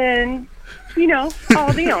Megadeth and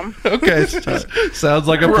all them. Okay, sounds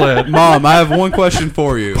like a plan. Mom, I have one question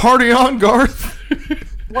for you. Party on, Garth.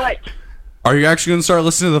 What? Are you actually going to start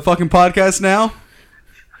listening to the fucking podcast now?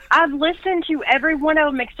 I've listened to every one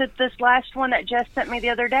of them except this last one that Jess sent me the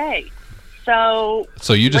other day. So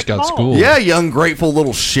you just got schooled. Yeah, you ungrateful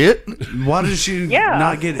little shit. Why did she Yeah.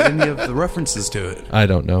 not get any of the references to it? I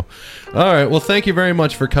don't know. All right, well, thank you very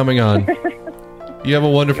much for coming on. You have a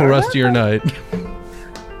wonderful rest of your night.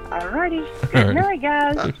 alrighty. All Good right. night,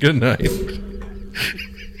 guys. Good night.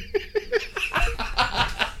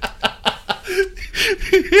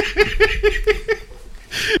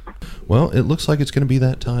 Well, it looks like it's going to be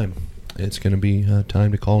that time. It's going to be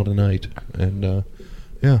time to call it a night. And,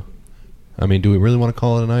 yeah. I mean, do we really want to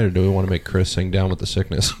call it a night, or do we want to make Chris sing Down with the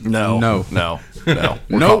Sickness? No.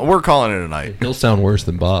 We're calling it a night. He'll sound worse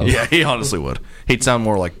than Bob. Yeah, he honestly would. He'd sound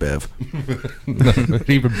more like Bev.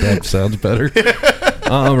 Even Bev sounds better.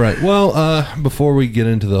 All right. Well, before we get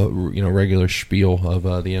into the regular spiel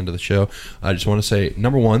of the end of the show, I just want to say,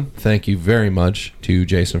 number one, thank you very much to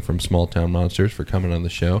Jason from Small Town Monsters for coming on the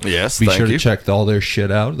show. Yes, be thank sure you. to check all their shit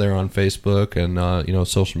out. They're on Facebook and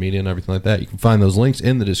social media and everything like that. You can find those links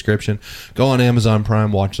in the description. Go on Amazon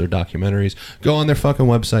Prime, watch their documentaries. Go on their fucking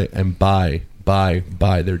website and buy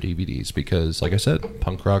their DVDs because, like I said,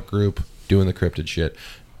 punk rock group doing the cryptid shit.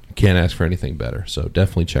 Can't ask for anything better, so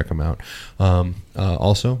definitely check them out.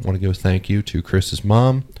 Also, want to give a thank you to Chris's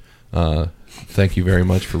mom. Thank you very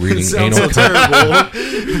much for reading Sounds Anal so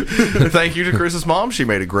terrible. Thank you to Chris's mom. She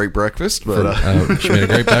made a great breakfast. But she made a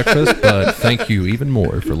great breakfast, but thank you even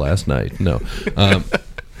more for last night. No,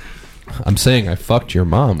 I'm saying I fucked your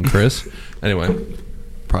mom, Chris. Anyway,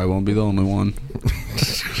 probably won't be the only one.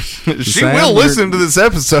 She will listen to this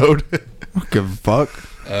episode. I don't give a fuck.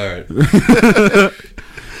 All right.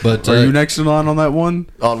 But are you next in line on that one?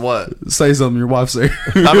 On what? Say something. Your wife say.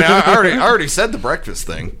 I mean, I already said the breakfast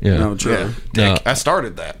thing. Yeah. No, true. Yeah, Dick, I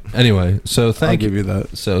started that. Anyway, so thank I'll give you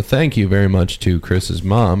that. So thank you very much to Chris's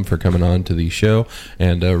mom for coming on to the show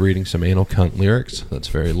and reading some Anal Cunt lyrics. That's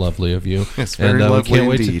very lovely of you. It's very lovely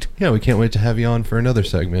indeed. We can't wait to have you on for another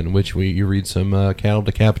segment in which you read some cattle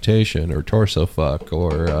decapitation or torso fuck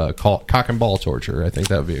or cock and ball torture. I think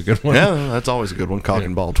that would be a good one. Yeah, that's always a good one. Cock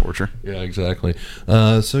and ball torture. Yeah, exactly.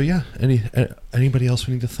 So yeah, anybody else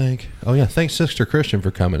we need to thank? Oh yeah, thanks Sister Christian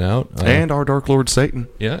for coming out and our Dark Lord Satan.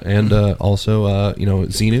 Yeah, and also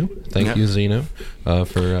Xenu. Thank you, Xenu,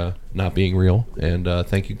 for not being real, and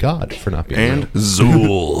thank you God for not being and real.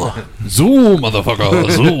 Zool. Zool, motherfucker,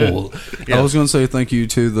 Zool. I was going to say thank you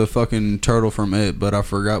to the fucking turtle from It, but I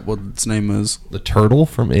forgot what its name is. The turtle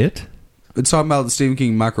from It? It's talking about the Stephen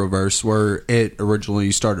King microverse where It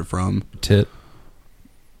originally started from. Tit.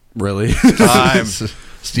 Really?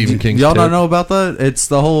 Stephen King's Y'all Tit. don't know about that? It's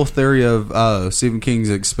the whole theory of Stephen King's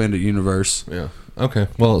expanded universe. Yeah. Okay.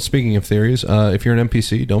 Well, speaking of theories, if you're an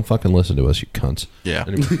NPC, don't fucking listen to us, you cunts. Yeah.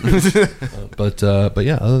 Anyway. But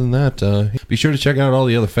yeah, other than that, be sure to check out all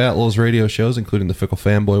the other Fat Lulz radio shows, including The Fickle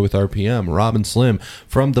Fanboy with RPM, Rob and Slim,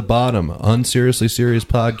 From the Bottom, Unseriously Serious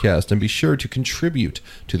Podcast, and be sure to contribute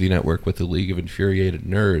to the network with the League of Infuriated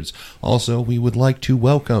Nerds. Also, we would like to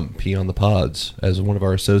welcome Pee on the Pods as one of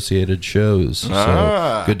our associated shows.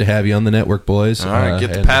 So good to have you on the network, boys. All right,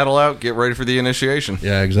 get the paddle out, get ready for the initiation.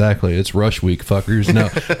 Yeah, exactly. It's rush week, fuckers. No,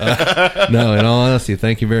 no. In all honesty,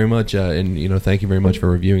 thank you very much, and thank you very much for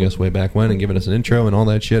reviewing us way back when and giving us an intro and all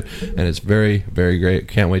that shit. And it's very, very great.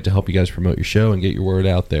 Can't wait to help you guys promote your show and get your word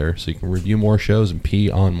out there so you can review more shows and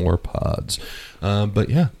pee on more pods. But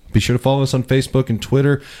yeah. Be sure to follow us on Facebook and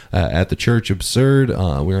Twitter at The Church Absurd.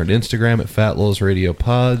 We're on Instagram at Fat Lulz Radio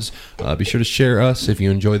Pods. Be sure to share us if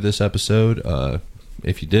you enjoyed this episode.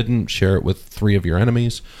 If you didn't, share it with 3 of your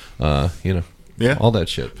enemies. Yeah. All that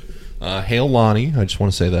shit. Hail Lonnie. I just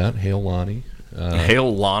want to say that. Hail Lonnie.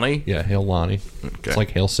 Hail Lonnie? Yeah, Hail Lonnie. Okay. It's like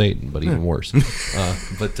Hail Satan, but even worse.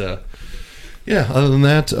 Yeah, other than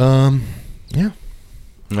that, yeah.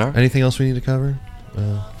 No. Anything else we need to cover?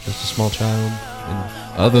 Just a small child.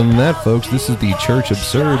 And other than that, folks, this is the Church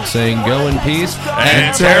Absurd saying go in peace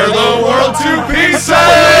and tear the world to pieces!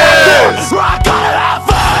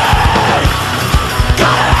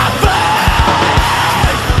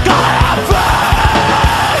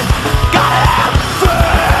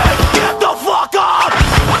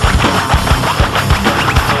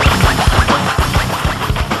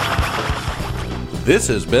 This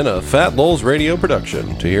has been a Fat Lulz Radio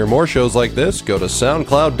production. To hear more shows like this, go to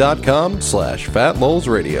soundcloud.com/Fat Lulz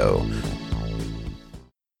Radio.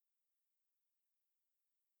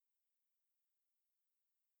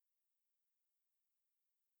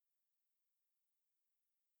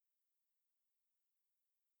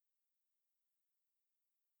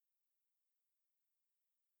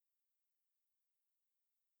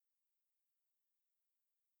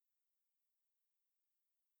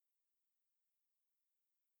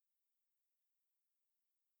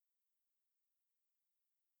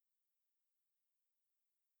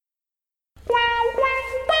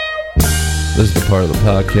 This is the part of the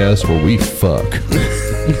podcast where we fuck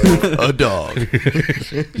a dog.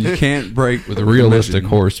 You can't break with a realistic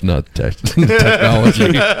horse nut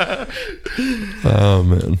technology. Oh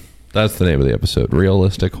man, that's the name of the episode: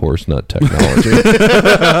 realistic horse nut technology.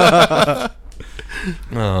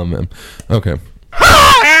 Oh man. Okay.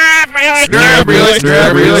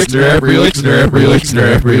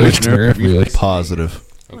 Positive.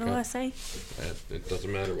 What do I say? It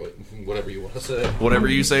doesn't matter whatever you want to say. Whatever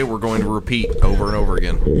you say, we're going to repeat over and over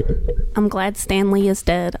again. I'm glad Stanley is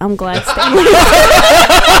dead. I'm glad Stanley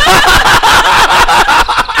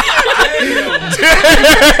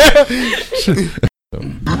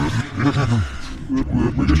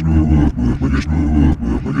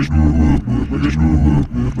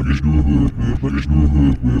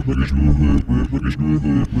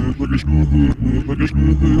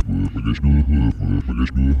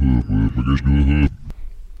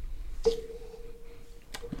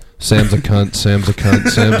Sam's a cunt, Sam's a cunt,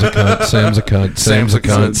 Sam's a cunt, Sam's a cunt, Sam's a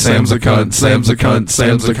cunt, Sam's a cunt, Sam's a cunt,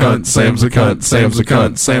 Sam's a cunt, Sam's a cunt, Sam's a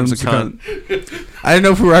cunt, Sam's a cunt. I didn't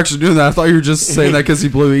know if we were actually doing that. I thought you were just saying that because he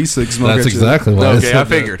blew E6 smoke. That's exactly what okay, I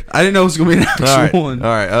figured. I didn't know it was going to be an actual one.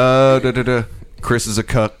 All right. Chris is a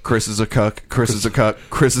cuck. Chris is a cuck. Chris is a cuck.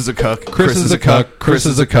 Chris is a cuck. Chris is a cuck. Chris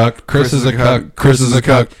is a cuck. Chris is a cuck. Chris is a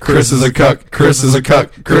cuck. Chris is a cuck. Chris is a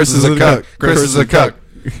cuck. Chris is a cuck. Chris is a cuck.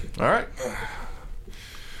 All right.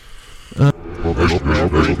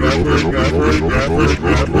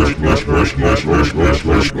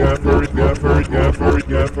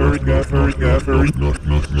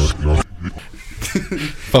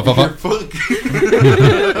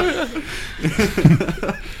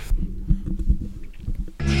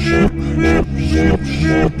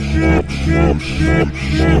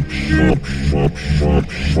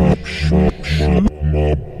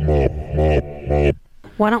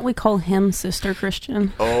 Why don't we call him Sister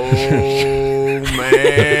Christian? Oh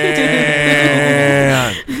man!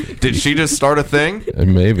 Did she just start a thing?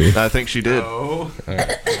 Maybe. I think she did. No.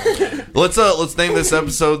 Let's name this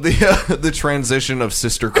episode the transition of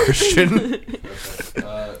Sister Christian.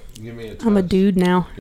 I'm a dude now.